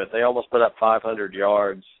point, but they almost put up 500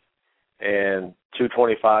 yards and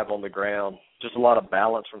 225 on the ground. Just a lot of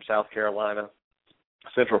balance from South Carolina.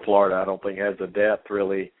 Central Florida, I don't think, has the depth,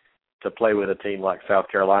 really, to play with a team like South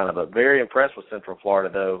Carolina, but very impressed with Central Florida,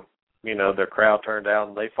 though. You know, their crowd turned out,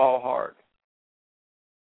 and they fall hard.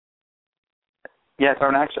 Yes,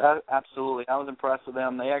 actually, absolutely. I was impressed with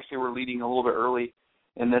them. They actually were leading a little bit early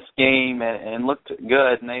in this game and looked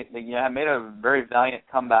good, and they made a very valiant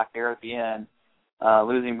comeback there at the end,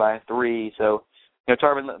 losing by 3. So,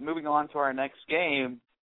 Tarvin, moving on to our next game,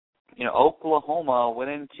 Oklahoma went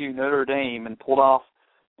into Notre Dame and pulled off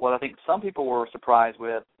what I think some people were surprised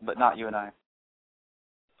with, but not you and I.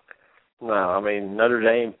 No, I mean, Notre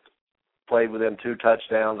Dame played within 2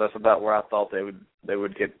 touchdowns. That's about where I thought they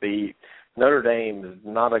would get beat. Notre Dame is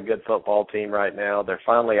not a good football team right now. They're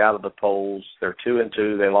finally out of the polls. They're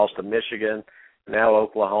 2-2. They lost to Michigan, now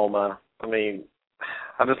Oklahoma. I mean,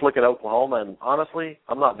 I just look at Oklahoma, and honestly,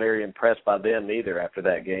 I'm not very impressed by them either after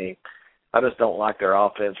that game. I just don't like their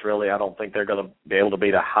offense, really. I don't think they're going to be able to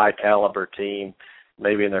beat a high-caliber team.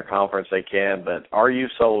 Maybe in their conference they can, but are you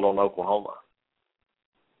sold on Oklahoma?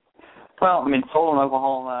 Well, I mean, sold on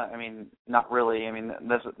Oklahoma, not really.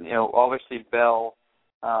 There's, obviously Bell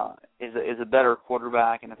is a better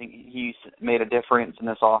quarterback, and I think he's made a difference in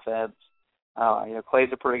this offense. Clay's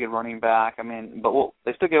a pretty good running back. But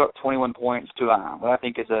they still gave up 21 points to what I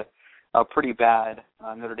think is a pretty bad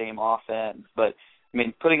Notre Dame offense. But,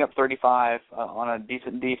 putting up 35 on a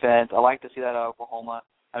decent defense, I like to see that out of Oklahoma.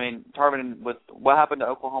 Tarvin, with what happened to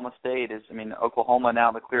Oklahoma State, is Oklahoma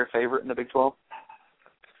now the clear favorite in the Big 12?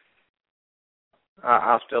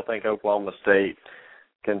 I still think Oklahoma State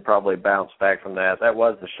can probably bounce back from that. That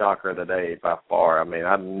was the shocker of the day by far.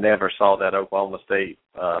 I never saw that Oklahoma State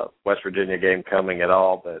West Virginia game coming at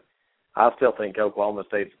all, but I still think Oklahoma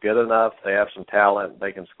State's good enough. They have some talent.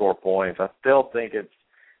 They can score points. I still think it's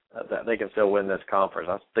that they can still win this conference.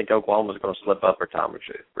 I think Oklahoma's going to slip up for time or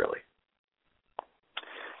two, really.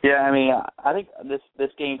 Yeah, I think this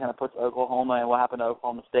game kind of puts Oklahoma and what happened to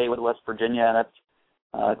Oklahoma State with West Virginia, and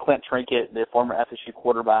that's Clint Trinkett, the former FSU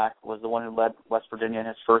quarterback, was the one who led West Virginia in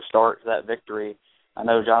his first start to that victory. I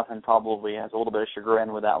know Jonathan probably has a little bit of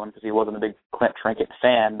chagrin with that one because he wasn't a big Clint Trinkett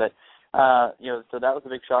fan, but so that was a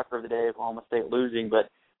big shocker of the day, Oklahoma State losing. But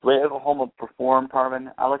the way Oklahoma performed,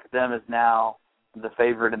 Tarvin, I look at them as now the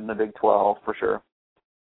favorite in the Big 12 for sure.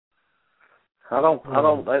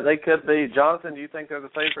 They could be. Jonathan, do you think they're the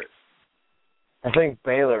favorite? I think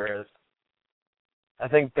Baylor is. I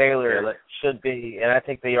think Baylor should be, and I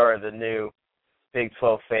think they are the new Big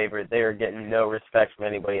 12 favorite. They are getting no respect from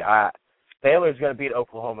anybody. Baylor's going to beat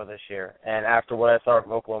Oklahoma this year, and after what I saw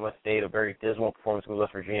from Oklahoma State, a very dismal performance with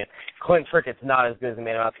West Virginia, Clint Trickett's not as good as he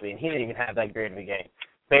made him out to be, and he didn't even have that great of a game.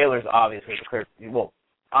 Baylor's obviously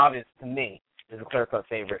obvious to me, is the clear-cut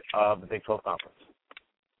favorite of the Big 12 conference.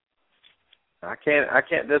 I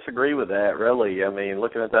can't disagree with that, really.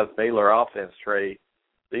 Looking at that Baylor offense, Trey,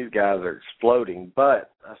 these guys are exploding,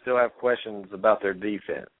 but I still have questions about their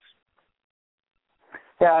defense.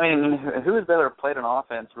 Yeah, who has Baylor played on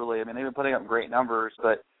offense, really? They've been putting up great numbers,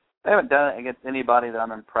 but they haven't done it against anybody that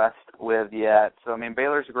I'm impressed with yet. So,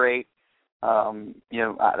 Baylor's great. I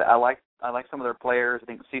like some of their players. I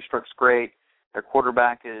think Seastruck's great. Their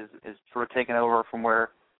quarterback is sort of taking over from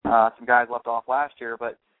where some guys left off last year,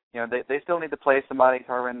 but they still need to play somebody,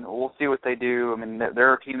 Tarvin. We'll see what they do.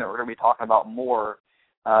 They're a team that we're going to be talking about more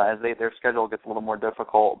as their schedule gets a little more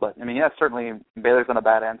difficult. But, certainly Baylor's on a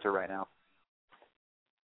bad answer right now.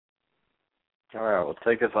 All right, well,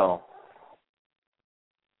 take us on.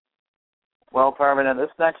 Well, Tarvin, in this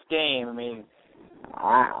next game,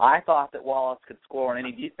 I thought that Wallace could score on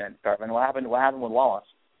any defense, Tarvin. What happened with Wallace?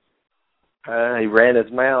 He ran his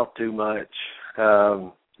mouth too much.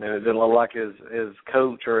 And it didn't look like his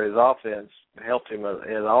coach or his offense helped him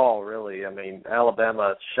at all, really.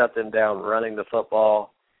 Alabama shut them down running the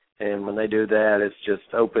football, and when they do that, it's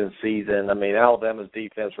just open season. Alabama's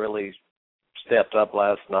defense really stepped up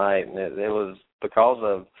last night, and it was because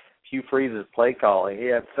of Hugh Freeze's play calling. He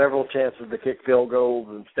had several chances to kick field goals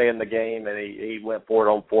and stay in the game, and he went for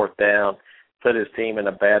it on fourth down, put his team in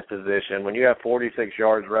a bad position. When you have 46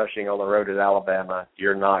 yards rushing on the road at Alabama,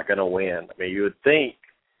 you're not going to win. You would think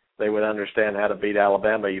they would understand how to beat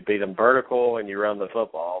Alabama. You beat them vertical and you run the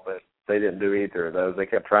football, but they didn't do either of those. They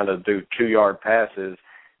kept trying to do 2-yard passes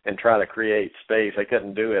and try to create space. They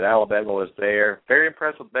couldn't do it. Alabama was there. Very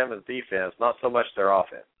impressed with Bama's defense, not so much their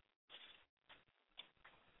offense.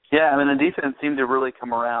 Yeah, I mean, the defense seemed to really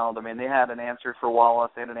come around. I mean, they had an answer for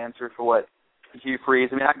Wallace. They had an answer for what Hugh Freeze.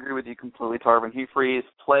 I mean, I agree with you completely, Tarvin. Hugh Freeze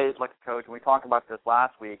plays like a coach, and we talked about this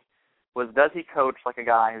last week, does he coach like a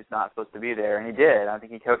guy who's not supposed to be there? And he did. I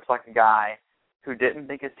think he coached like a guy who didn't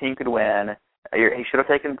think his team could win. He should have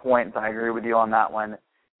taken points. I agree with you on that one.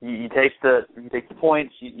 You take the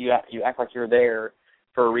points. You act like you're there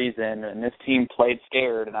for a reason. And this team played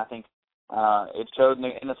scared, and I think it showed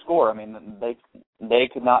in the score. I mean, they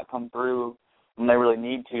could not come through when they really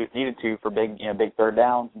needed to for big third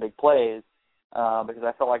downs and big plays because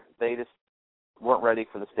I felt like they just weren't ready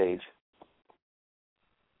for the stage.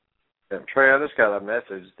 Yeah, Trey, I just got a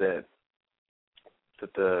message that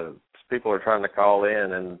the people are trying to call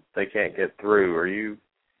in and they can't get through.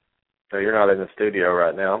 You're not in the studio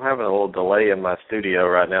right now. I'm having a little delay in my studio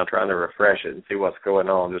right now trying to refresh it and see what's going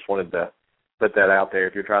on. Just wanted to put that out there.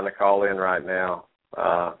 If you're trying to call in right now,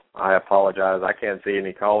 I apologize. I can't see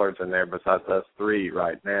any callers in there besides us 3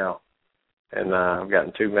 right now. And I've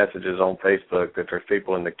gotten 2 messages on Facebook that there's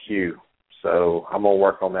people in the queue. So I'm going to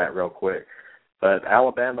work on that real quick. But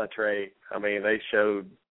Alabama, Trey, I mean, they showed,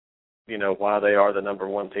 why they are the number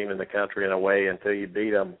 1 team in the country in a way. Until you beat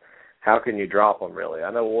them, how can you drop them, really?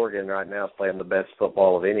 I know Oregon right now is playing the best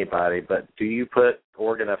football of anybody, but do you put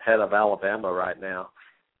Oregon ahead of Alabama right now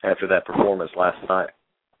after that performance last night?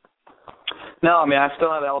 No, I mean, I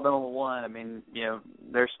still have Alabama 1. I mean,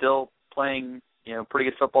 they're still playing, pretty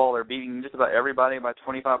good football. They're beating just about everybody by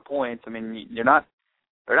 25 points. I mean, they're not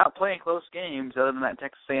playing close games other than that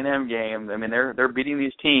Texas A&M game. I mean, they're beating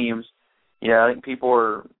these teams. I think people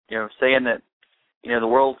are, saying that, the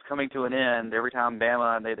world's coming to an end every time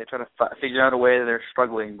Bama, they try to figure out a way that they're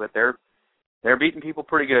struggling, but they're beating people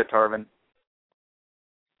pretty good, Tarvin.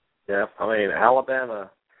 Yeah, I mean,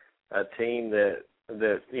 Alabama, a team that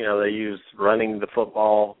they use running the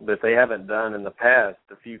football that they haven't done in the past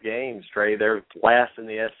a few games, Trey. They're last in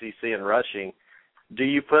the SEC in rushing. Do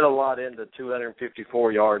you put a lot into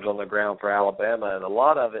 254 yards on the ground for Alabama? And a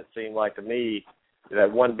lot of it seemed like to me that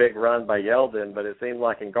one big run by Yeldon, but it seemed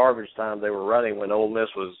like in garbage time they were running when Ole Miss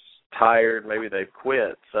was tired. Maybe they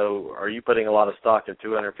quit. So are you putting a lot of stock in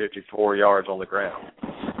 254 yards on the ground?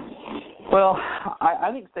 Well, I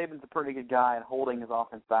think Saban's a pretty good guy at holding his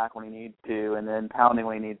offense back when he needs to and then pounding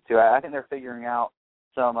when he needs to. I think they're figuring out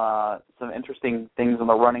some interesting things on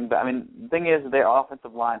the running back. I mean, the thing is their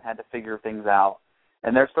offensive line had to figure things out,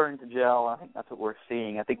 and they're starting to gel. I think that's what we're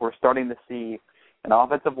seeing. I think we're starting to see an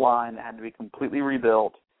offensive line that had to be completely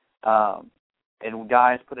rebuilt and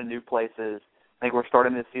guys put in new places. I think we're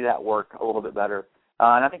starting to see that work a little bit better.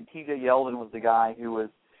 And I think T.J. Yeldon was the guy who was,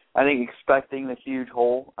 I think, expecting the huge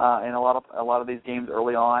hole in a lot of these games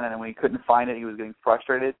early on, and when he couldn't find it, he was getting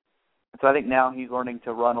frustrated. So I think now he's learning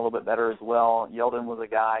to run a little bit better as well. Yeldon was a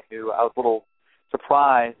guy who I was a little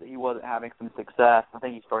surprised that he wasn't having some success. I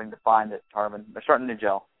think he's starting to find it, Tarvin. They're starting to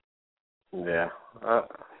gel. Yeah,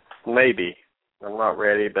 maybe. I'm not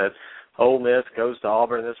ready, but Ole Miss goes to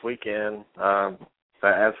Auburn this weekend.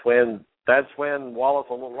 That's when Wallace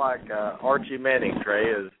will look like Archie Manning, Trey,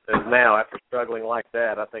 is now after struggling like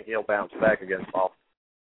that. I think he'll bounce back against Auburn.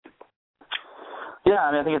 Yeah,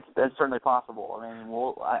 I mean, I think it's certainly possible. I mean,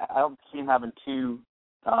 I don't see him having 2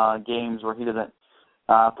 games where he doesn't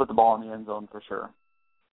put the ball in the end zone for sure.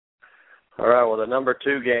 All right, well, the number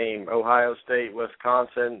 2 game, Ohio State,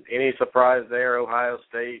 Wisconsin. Any surprise there? Ohio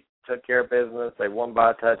State took care of business. They won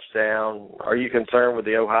by a touchdown. Are you concerned with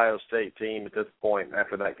the Ohio State team at this point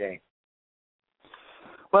after that game?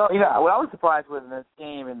 Well, what I was surprised with in this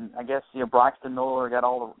game, and I guess, Braxton Miller got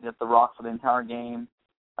the rock for the entire game.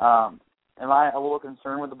 Am I a little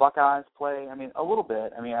concerned with the Buckeyes' play? I mean, a little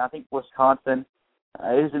bit. I mean, I think Wisconsin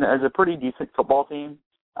is a pretty decent football team.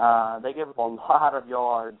 They give up a lot of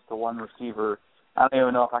yards to one receiver. I don't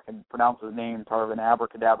even know if I can pronounce his name, Tarvin.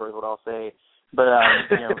 Abracadabra is what I'll say. But, I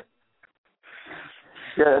think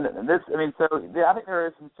there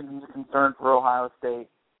is some concern for Ohio State.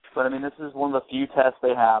 But, I mean, this is one of the few tests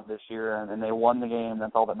they have this year, and they won the game.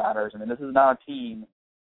 That's all that matters. I mean, this is not a team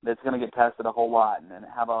that's going to get tested a whole lot and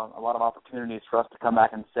have a lot of opportunities for us to come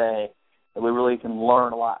back and say that we really can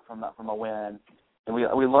learn a lot from a win. And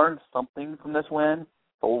we learned something from this win,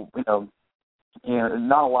 but,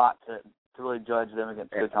 not a lot to really judge them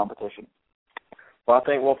against good competition. Well, I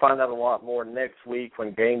think we'll find out a lot more next week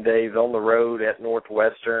when game day is on the road at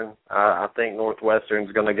Northwestern. I think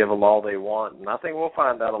Northwestern's going to give them all they want, and I think we'll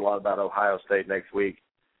find out a lot about Ohio State next week,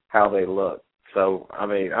 how they look. So, I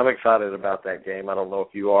mean, I'm excited about that game. I don't know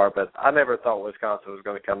if you are, but I never thought Wisconsin was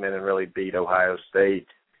going to come in and really beat Ohio State.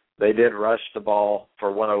 They did rush the ball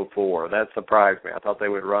for 104. That surprised me. I thought they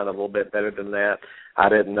would run a little bit better than that. I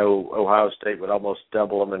didn't know Ohio State would almost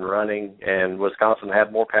double them in running, and Wisconsin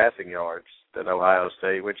had more passing yards than Ohio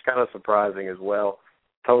State, which kind of surprising as well.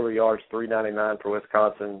 Total yards 399 for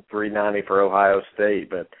Wisconsin, 390 for Ohio State,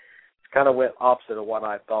 but it kind of went opposite of what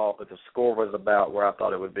I thought, but the score was about where I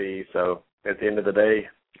thought it would be. So at the end of the day,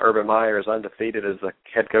 Urban Meyer is undefeated as the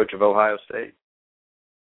head coach of Ohio State.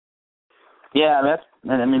 Yeah,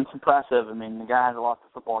 it's impressive. I mean, the guy hasn't lost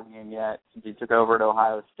a football game yet since he took over at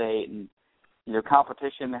Ohio State, and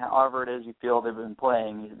competition, however it is you feel they've been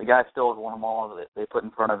playing, the guy still has won them all that they put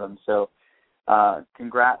in front of him. So,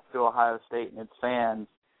 congrats to Ohio State and its fans.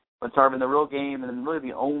 But Tarvin, the real game, and really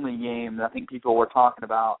the only game that I think people were talking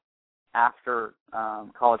about after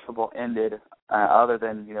college football ended, other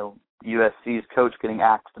than USC's coach getting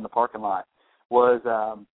axed in the parking lot, was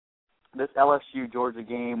this LSU-Georgia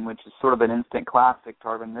game, which is sort of an instant classic,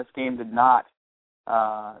 Tarvin. This game did not,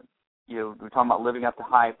 we're talking about living up to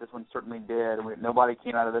hype. This one certainly did. Nobody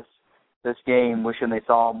came out of this game wishing they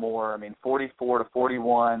saw more. I mean,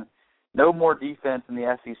 44-41. No more defense in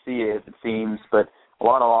the SEC, as it seems, but a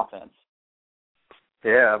lot of offense.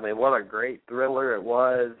 Yeah, I mean, what a great thriller it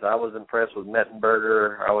was. I was impressed with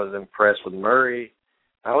Mettenberger. I was impressed with Murray.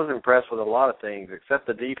 I was impressed with a lot of things except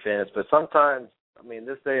the defense, but sometimes, I mean,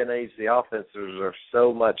 this day and age, the offenses are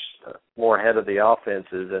so much more ahead of the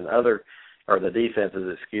offenses and the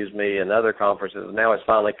defenses, in other conferences. Now it's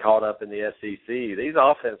finally caught up in the SEC. These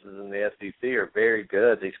offenses in the SEC are very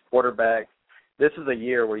good. These quarterbacks, this is a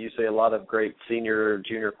year where you see a lot of great senior,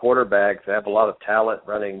 junior quarterbacks that have a lot of talent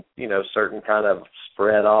running, certain kind of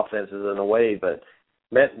spread offenses in a way. But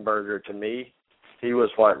Mettenberger, to me, he was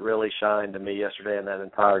what really shined to me yesterday in that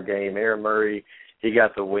entire game. Aaron Murray, he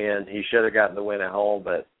got the win. He should have gotten the win at home,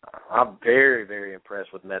 but I'm very, very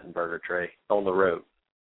impressed with Mettenberger, Trey, on the road.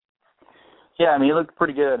 Yeah, I mean, he looked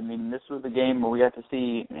pretty good. I mean, this was the game where we got to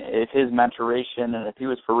see if his maturation and if he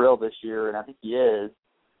was for real this year, and I think he is.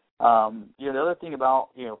 The other thing about,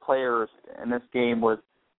 players in this game was,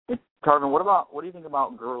 Tarvin, what do you think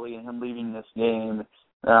about Gurley and him leaving this game?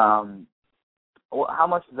 How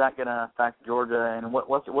much is that going to affect Georgia, and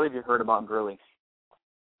what have you heard about Gurley?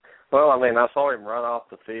 Well, I mean, I saw him run off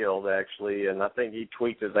the field, actually, and I think he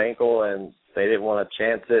tweaked his ankle, and they didn't want to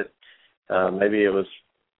chance it. Maybe it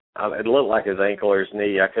looked like his ankle or his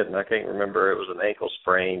knee. I can't remember. It was an ankle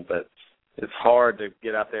sprain, but it's hard to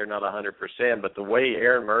get out there not 100%. But the way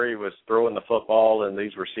Aaron Murray was throwing the football and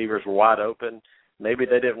these receivers were wide open, maybe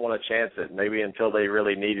they didn't want to chance it. Maybe until they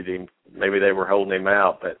really needed him, maybe they were holding him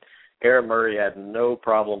out. But Aaron Murray had no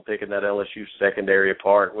problem picking that LSU secondary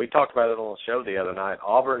apart. We talked about it on the show the other night.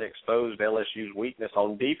 Auburn exposed LSU's weakness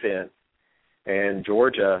on defense, and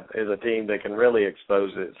Georgia is a team that can really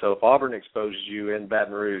expose it. So if Auburn exposes you in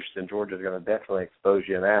Baton Rouge, then Georgia's going to definitely expose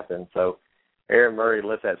you in Athens. So Aaron Murray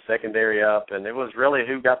lit that secondary up, and it was really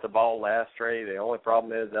who got the ball last, Trey. The only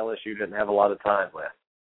problem is LSU didn't have a lot of time left.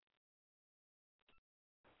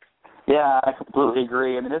 Yeah, I completely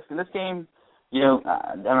agree. I mean, in this game,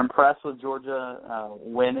 I'm impressed with Georgia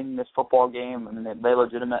winning this football game. I mean, they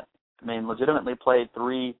legitimately played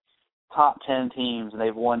 3 top 10 teams, and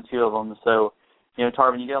they've won 2 of them. So,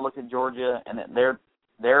 Tarvin, you got to look at Georgia, and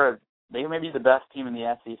they may be the best team in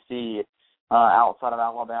the SEC outside of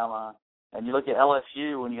Alabama. And you look at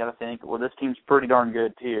LSU, and you got to think, well, this team's pretty darn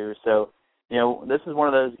good too. So, this is one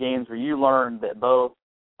of those games where you learn that both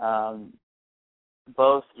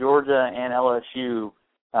Georgia and LSU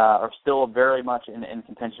are still very much in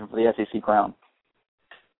contention for the SEC crown.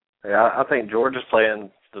 Yeah, I think Georgia's playing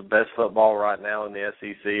the best football right now in the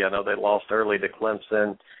SEC. I know they lost early to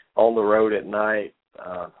Clemson on the road at night.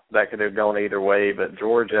 That could have gone either way, but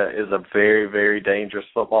Georgia is a very, very dangerous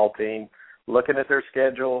football team. Looking at their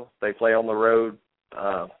schedule, they play on the road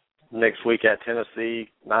next week at Tennessee,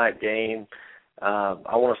 night game.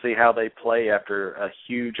 I want to see how they play after a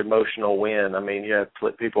huge emotional win. I mean, you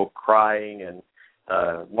have people crying and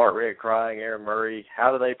Mark Richt crying, Aaron Murray.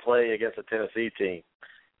 How do they play against a Tennessee team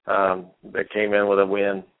that came in with a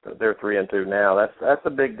win? They're 3-2 now. That's a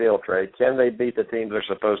big deal, Trey. Can they beat the teams they're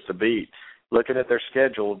supposed to beat? Looking at their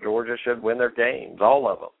schedule, Georgia should win their games, all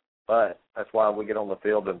of them. But that's why we get on the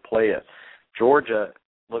field and play it. Georgia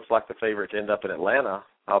looks like the favorite to end up in Atlanta.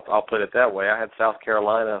 I'll put it that way. I had South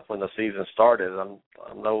Carolina when the season started. I'm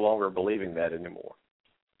no longer believing that anymore.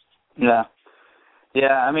 Yeah.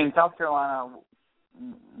 I mean, South Carolina,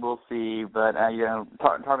 we'll see. But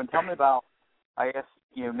Tarvin, tell me about, I guess,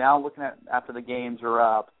 now looking at after the games are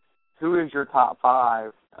up, who is your top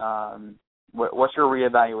 5? What's your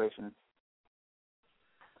reevaluation?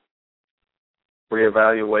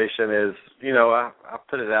 Reevaluation is, I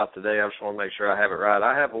put it out today. I just want to make sure I have it right.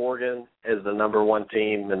 I have Oregon as the number one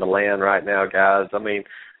team in the land right now, guys. I mean,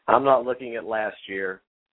 I'm not looking at last year.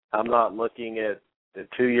 I'm not looking at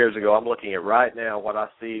 2 years ago. I'm looking at right now what I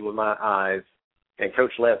see with my eyes. And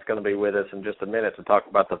Coach Lett's going to be with us in just a minute to talk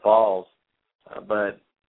about the Vols. But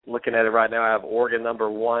looking at it right now, I have Oregon number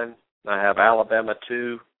 1. I have Alabama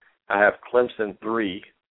 2. I have Clemson 3.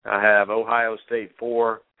 I have Ohio State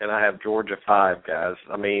 4, and I have Georgia 5, guys.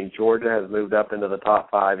 I mean, Georgia has moved up into the top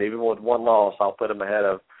 5. Even with one loss, I'll put them ahead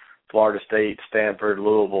of Florida State, Stanford,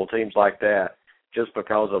 Louisville, teams like that, just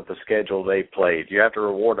because of the schedule they played. You have to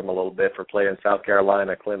reward them a little bit for playing South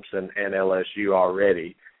Carolina, Clemson, and LSU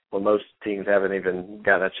already, when most teams haven't even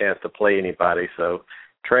gotten a chance to play anybody. So,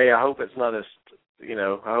 Trey, I hope it's not as,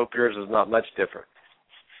 I hope yours is not much different.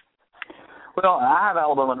 Well, I have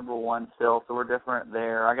Alabama number 1 still, so we're different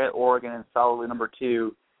there. I got Oregon and solidly number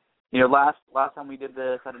 2. Last time we did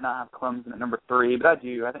this, I did not have Clemson at number 3, but I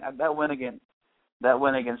do. I think that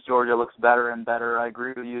win against Georgia looks better and better. I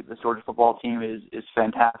agree with you. This Georgia football team is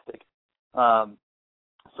fantastic.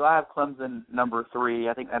 So I have Clemson number 3.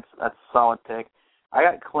 I think that's a solid pick. I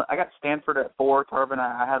got Stanford at 4, Tarvin.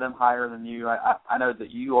 I have them higher than you. I know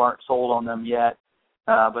that you aren't sold on them yet.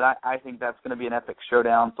 But I think that's going to be an epic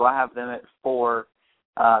showdown, so I have them at 4.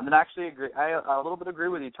 Then I actually agree. I a little bit agree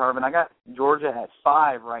with you, Tarvin. I got Georgia at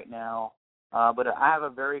 5 right now, but I have a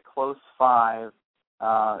very close 5,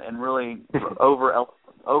 and really over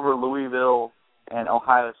Louisville and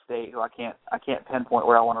Ohio State, who I can't pinpoint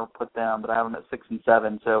where I want to put them, but I have them at 6 and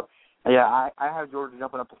 7. So yeah, I have Georgia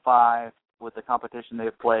jumping up to 5 with the competition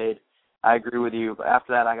they've played. I agree with you. But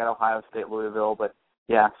after that, I got Ohio State, Louisville, but.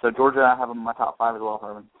 Yeah, so Georgia, I have them in my top 5 as well,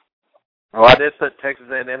 Herman. Well, I did put Texas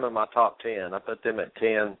A&M in my top 10. I put them at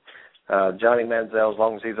 10. Johnny Manziel, as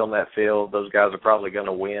long as he's on that field, those guys are probably going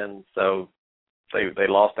to win. So they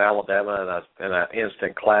lost to Alabama in an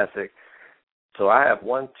instant classic. So I have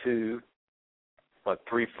 1, 2,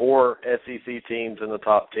 3, 4 SEC teams in the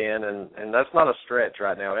top 10, and that's not a stretch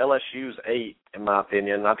right now. LSU's 8, in my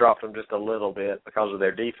opinion. I dropped them just a little bit because of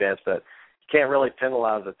their defense, but you can't really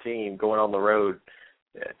penalize a team going on the road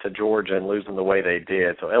to Georgia and losing the way they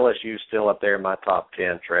did. So LSU's still up there in my top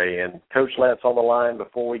 10, Trey. And Coach Lett's on the line.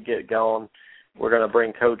 Before we get going, we're going to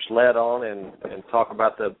bring Coach Lett on and talk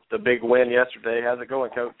about the big win yesterday. How's it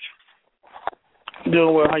going, Coach?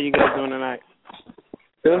 Doing well. How you guys doing tonight?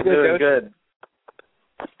 Doing good.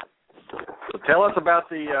 So tell us about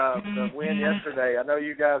the win yesterday. I know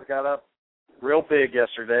you guys got up real big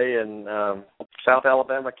yesterday, and South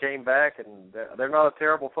Alabama came back, and they're not a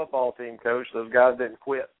terrible football team, Coach. Those guys didn't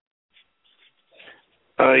quit.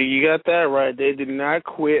 You got that right. They did not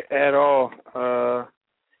quit at all.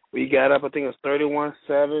 We got up, I think it was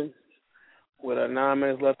 31-7 with 9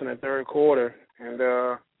 minutes left in the third quarter, and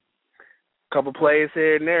a couple plays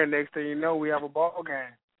here and there. Next thing you know, we have a ball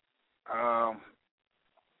game.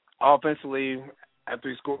 Offensively, after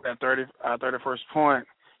we scored that 31st point,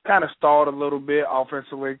 kind of stalled a little bit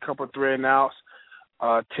offensively, a couple of 3-and-outs,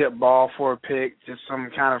 tip ball for a pick, just some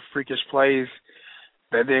kind of freakish plays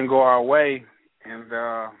that didn't go our way. And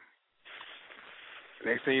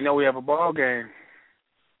next thing you know, we have a ball game.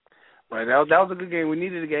 But that was a good game. We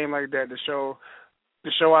needed a game like that to show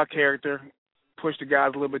our character, push the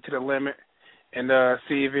guys a little bit to the limit, and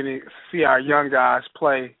see our young guys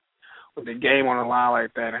play with the game on the line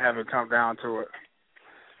like that and have it come down to it.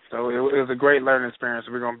 So it was a great learning experience.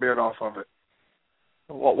 We're going to build off of it.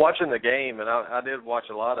 Well, watching the game, and I did watch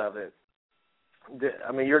a lot of it,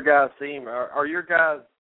 I mean, your guys are your guys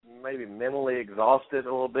maybe mentally exhausted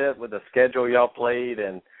a little bit with the schedule y'all played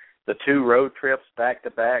and the 2 road trips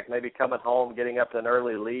back-to-back, maybe coming home, getting up to an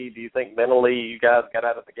early lead? Do you think mentally you guys got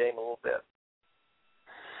out of the game a little bit?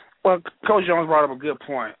 Well, Coach Jones brought up a good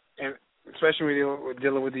point, and especially when we're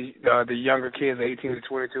dealing with the younger kids, 18 to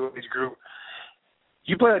 22 age group.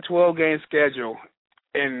 You play a 12-game schedule,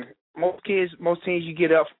 and most teams you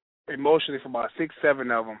get up emotionally for about 6,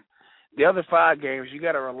 7 of them. The other 5 games, you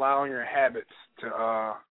got to rely on your habits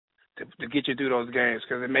to get you through those games,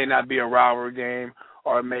 because it may not be a rivalry game,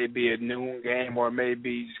 or it may be a noon game, or it may be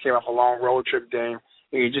you just came off a long road trip game,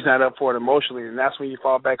 and you're just not up for it emotionally, and that's when you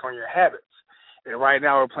fall back on your habits. And right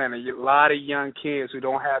now we're playing a lot of young kids who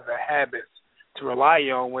don't have the habits to rely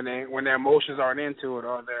on when their emotions aren't into it,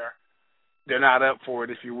 or they're not up for it,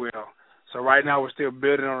 if you will. So right now we're still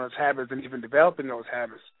building on those habits and even developing those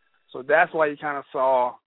habits. So that's why you kind of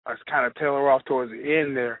saw us kind of tailor off towards the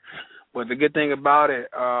end there. But the good thing about it,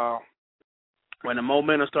 when the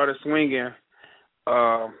momentum started swinging,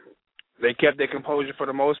 they kept their composure for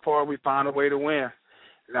the most part. We found a way to win.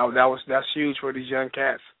 That's huge for these young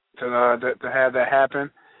cats to have that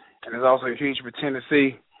happen, and it's also huge for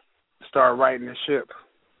Tennessee to start righting the ship.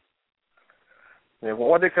 Yeah, well,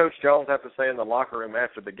 what did Coach Jones have to say in the locker room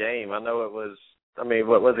after the game? I know it was. I mean,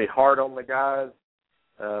 was he hard on the guys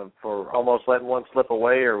for almost letting one slip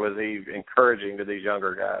away, or was he encouraging to these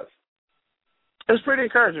younger guys? It's pretty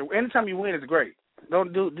encouraging. Anytime you win, it's great.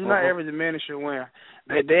 Do not ever diminish your win.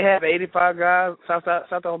 They have 85 guys.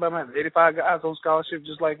 South Alabama has 85 guys on scholarship,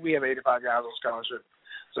 just like we have 85 guys on scholarship.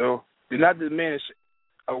 So do not diminish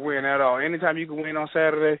a win at all. Anytime you can win on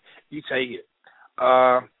Saturday, you take it.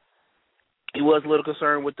 He was a little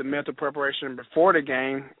concerned with the mental preparation before the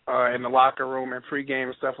game in the locker room and pregame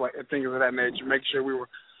and stuff like things of that nature, make sure we were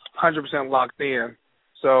 100% locked in.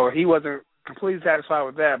 So he wasn't completely satisfied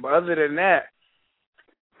with that. But other than that,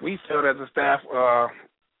 we felt as a staff,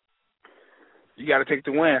 you got to take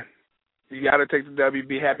the win. You got to take the W,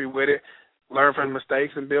 be happy with it, learn from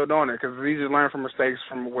mistakes, and build on it. Because it's easier to learn from mistakes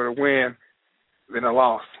with a win than a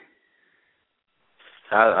loss.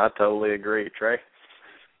 I totally agree, Trey.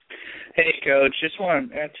 Hey, Coach, just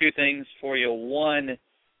want to add two things for you. One,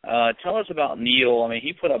 tell us about Neal. I mean,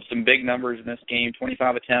 he put up some big numbers in this game,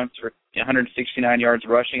 25 attempts for 169 yards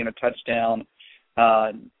rushing and a touchdown.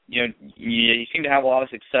 You seem to have a lot of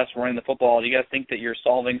success running the football. Do you guys think that you're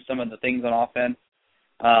solving some of the things on offense?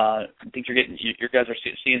 Think your guys are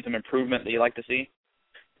seeing some improvement that you like to see?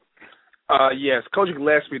 Yes. Coach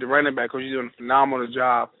Gillespie, the running back, Coach, he's doing a phenomenal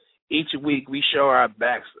job. Each week we show our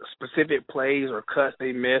backs specific plays or cuts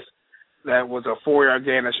they missed. That was a 4-yard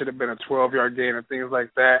gain. That should have been a 12-yard gain and things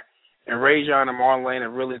like that. And Rajon and Marlon Lane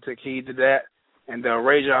have really took heed to that. And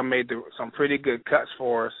Rajon made some pretty good cuts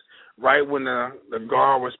for us. Right when the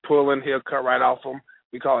guard was pulling, he'll cut right off him.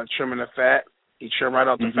 We call it trimming the fat. He trimmed right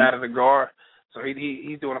off the fat of the guard. So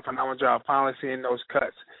he's doing a phenomenal job finally seeing those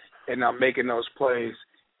cuts and making those plays.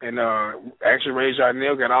 And actually, Rajon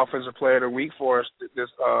Neal got Offensive Player of the Week for us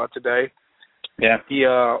today. Yeah.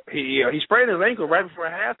 He sprained his ankle right before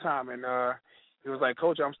halftime, and he was like,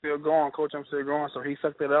 Coach, I'm still going. Coach, I'm still going. So he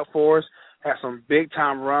sucked it up for us, had some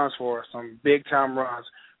big-time runs for us, some big-time runs.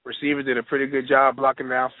 Receiver did a pretty good job blocking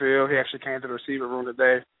downfield. He actually came to the receiver room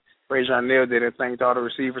today. Rajon Neal did it. Thanked all the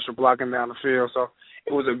receivers for blocking down the field. So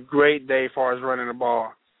it was a great day as far as running the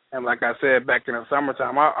ball. And like I said, back in the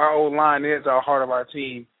summertime, our old line is our heart of our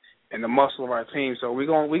team and the muscle of our team. So we're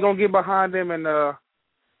gonna get behind them and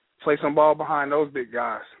play some ball behind those big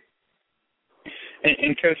guys.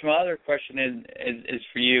 And Coach, my other question is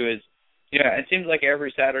for you is, it seems like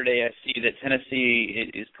every Saturday I see that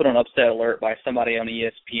Tennessee is put on upset alert by somebody on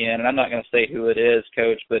ESPN, and I'm not going to say who it is,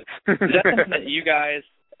 Coach, but is that something that you guys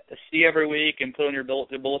see every week and put on your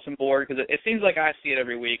bulletin board? Because it seems like I see it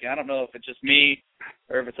every week. I don't know if it's just me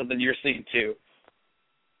or if it's something you're seeing too.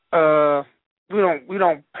 We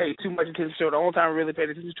don't pay too much attention to it. The only time we really paid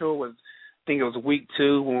attention to it was, I think it was week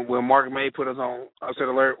 2 when Mark May put us on upset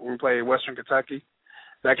alert when we played Western Kentucky.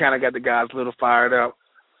 That kind of got the guys a little fired up.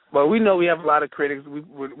 But we know we have a lot of critics.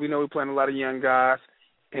 We know we're playing a lot of young guys.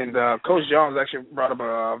 And Coach Jones actually brought up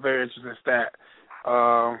a very interesting stat.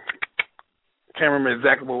 Can't remember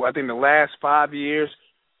exactly, but I think the last 5 years,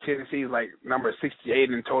 Tennessee is like number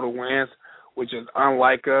 68 in total wins, which is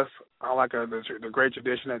unlike us, unlike the great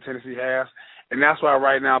tradition that Tennessee has. And that's why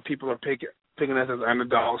right now people are picking us as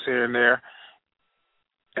underdogs here and there.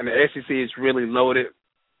 And the SEC is really loaded.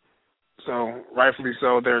 So rightfully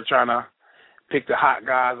so, they're trying to pick the hot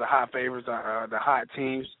guys, the hot favorites, the hot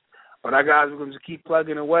teams. But our guys are going to just keep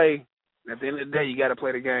plugging away. At the end of the day, you got to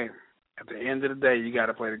play the game. At the end of the day, you got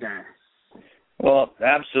to play the game. Well,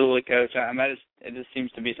 absolutely, Coach. It just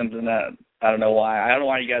seems to be something that I don't know why. I don't know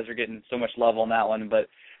why you guys are getting so much love on that one, but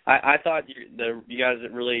I thought you guys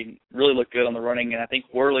really looked good on the running, and I think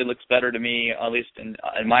Worley looks better to me, at least in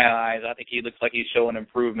my eyes. I think he looks like he's showing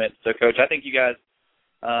improvement. So, Coach, I think you guys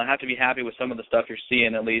have to be happy with some of the stuff you're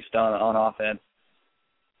seeing, at least on offense.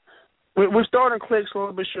 We're starting to click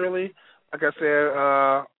slowly but surely. Like I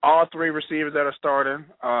said, all 3 receivers that are starting,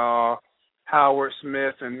 Howard,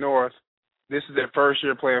 Smith, and North, this is their first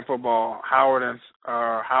year playing football. Howard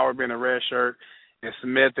being a red shirt, and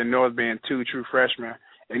Smith and North being 2 true freshmen.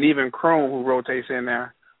 And even Kroon, who rotates in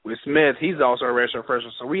there with Smith, he's also a red shirt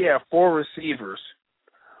freshman. So we have 4 receivers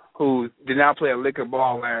who did not play a lick of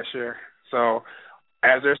ball last year. So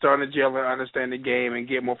as they're starting to gel and understand the game and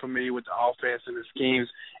get more familiar with the offense and the schemes,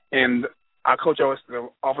 and our coach always, the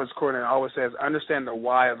offensive coordinator always says, understand the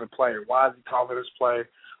why of the play. Why is he calling this play?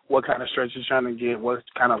 What kind of stretch he's trying to get? What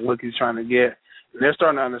kind of look he's trying to get? And they're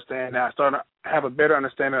starting to understand that, starting to have a better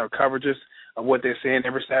understanding of coverages of what they're seeing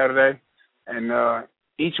every Saturday. And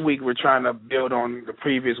each week we're trying to build on the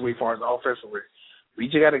previous week as far as offensively. We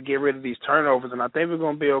just got to get rid of these turnovers, and I think we're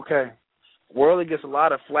going to be okay. Worley gets a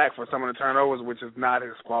lot of flack for some of the turnovers, which is not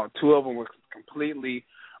his fault. 2 of them were completely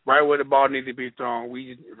right where the ball needed to be thrown.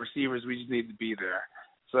 We just need to be there.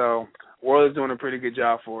 So Worley's doing a pretty good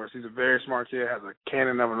job for us. He's a very smart kid, has a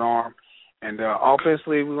cannon of an arm. And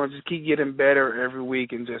offensively, we're going to just keep getting better every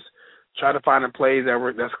week and just try to find the plays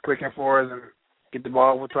that's clicking for us and get the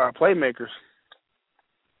ball over to our playmakers.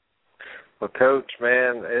 Well, Coach,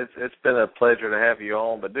 man, it's been a pleasure to have you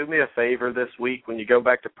on. But do me a favor this week when you go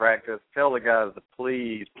back to practice, tell the guys to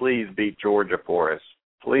please beat Georgia for us.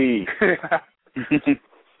 Please.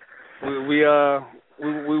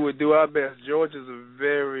 We would do our best. Georgia's a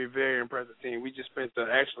very, very impressive team. We just spent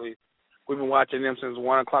we've been watching them since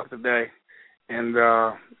 1 o'clock today, and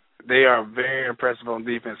they are very impressive on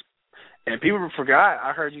defense. And people forgot,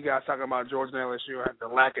 I heard you guys talking about Georgia and LSU and the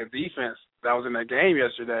lack of defense that was in that game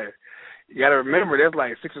yesterday. You got to remember, there's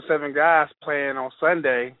like 6 or 7 guys playing on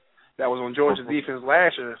Sunday that was on Georgia's defense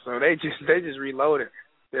last year, so they just reloaded.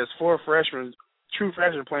 There's 4 freshmen, true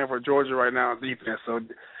freshmen playing for Georgia right now on defense. So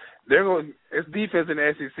it's defense in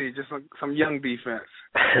the SEC, just some young defense,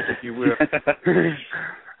 if you will.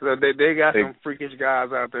 So they got some freakish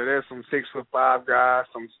guys out there. There's some 6'5" guys.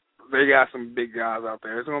 They got some big guys out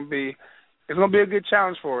there. It's gonna be a good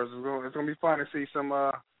challenge for us. It's gonna be fun to see some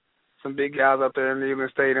big guys out there in the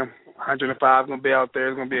Neyland Stadium. 105 is gonna be out there.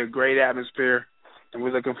 It's gonna be a great atmosphere, and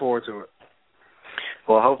we're looking forward to it.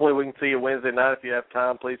 Well, hopefully we can see you Wednesday night. If you have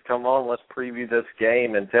time, please come on. Let's preview this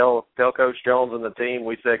game and tell Coach Jones and the team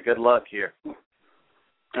we said good luck here.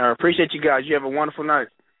 I appreciate you guys. You have a wonderful night.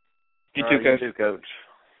 You too, Coach. You too, Coach.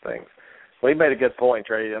 Thanks. Well, you made a good point,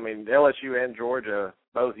 Trey. I mean, LSU and Georgia,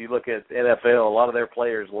 both you look at NFL, a lot of their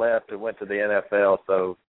players left and went to the NFL,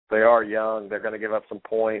 so they are young. They're going to give up some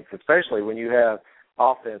points, especially when you have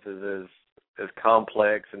offenses as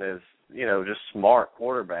complex and as, just smart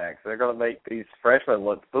quarterbacks. They're going to make these freshmen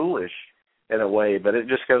look foolish in a way, but it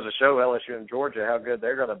just goes to show LSU and Georgia how good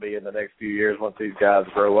they're going to be in the next few years once these guys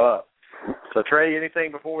grow up. So, Trey,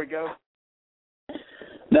 anything before we go?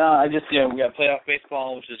 No, I just, we got playoff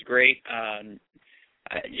baseball, which is great. And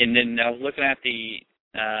then I was looking at the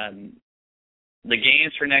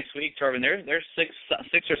games for next week, Torvin. There's six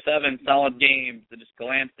or seven solid games that just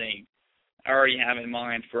glancing I already have in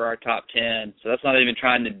mind for our top 10. So that's not even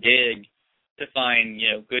trying to dig to find,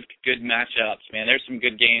 good matchups, man. There's some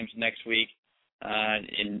good games next week,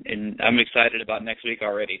 and I'm excited about next week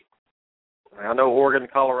already. I know Oregon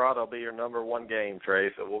and Colorado will be your number 1 game, Trey,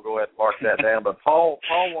 so we'll go ahead and mark that down. But Paul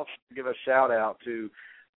wants to give a shout-out to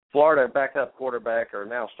Florida backup quarterback, or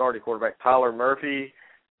now starting quarterback, Tyler Murphy.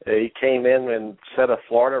 He came in and set a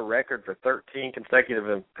Florida record for 13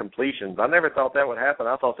 consecutive completions. I never thought that would happen.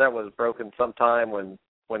 I thought that was broken sometime when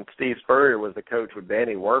Steve Spurrier was the coach with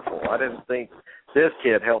Danny Werfel. I didn't think this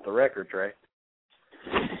kid held the record, Trey.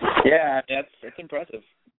 Yeah, it's impressive.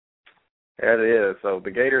 Yeah, it is. So the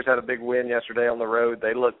Gators had a big win yesterday on the road.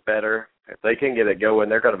 They look better. If they can get it going,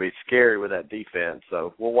 they're going to be scary with that defense.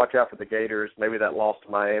 So we'll watch out for the Gators. Maybe that loss to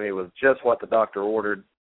Miami was just what the doctor ordered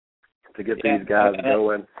to get these guys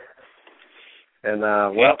going. And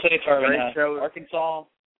I'll tell you, Tarvin, Arkansas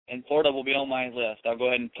and Florida will be on my list. I'll go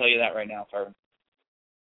ahead and tell you that right now, Tarvin.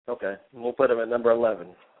 Okay. We'll put them at number 11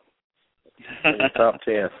 in the top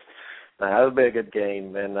 10. That'll be a good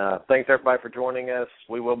game. And thanks, everybody, for joining us.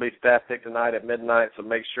 We will be staff pick tonight at midnight, so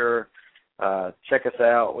make sure check us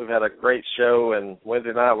out. We've had a great show, and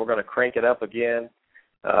Wednesday night we're going to crank it up again.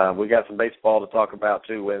 We got some baseball to talk about,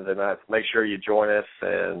 too, Wednesday night. So make sure you join us.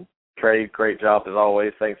 And Trey, great job as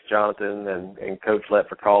always. Thanks, Jonathan and Coach Lett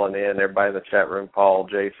for calling in. Everybody in the chat room, Paul,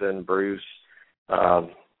 Jason, Bruce.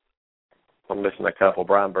 I'm missing a couple,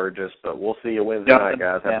 Brian Burgess, but we'll see you Wednesday night,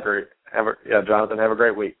 guys. Jonathan, have a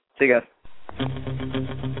great week. See you guys.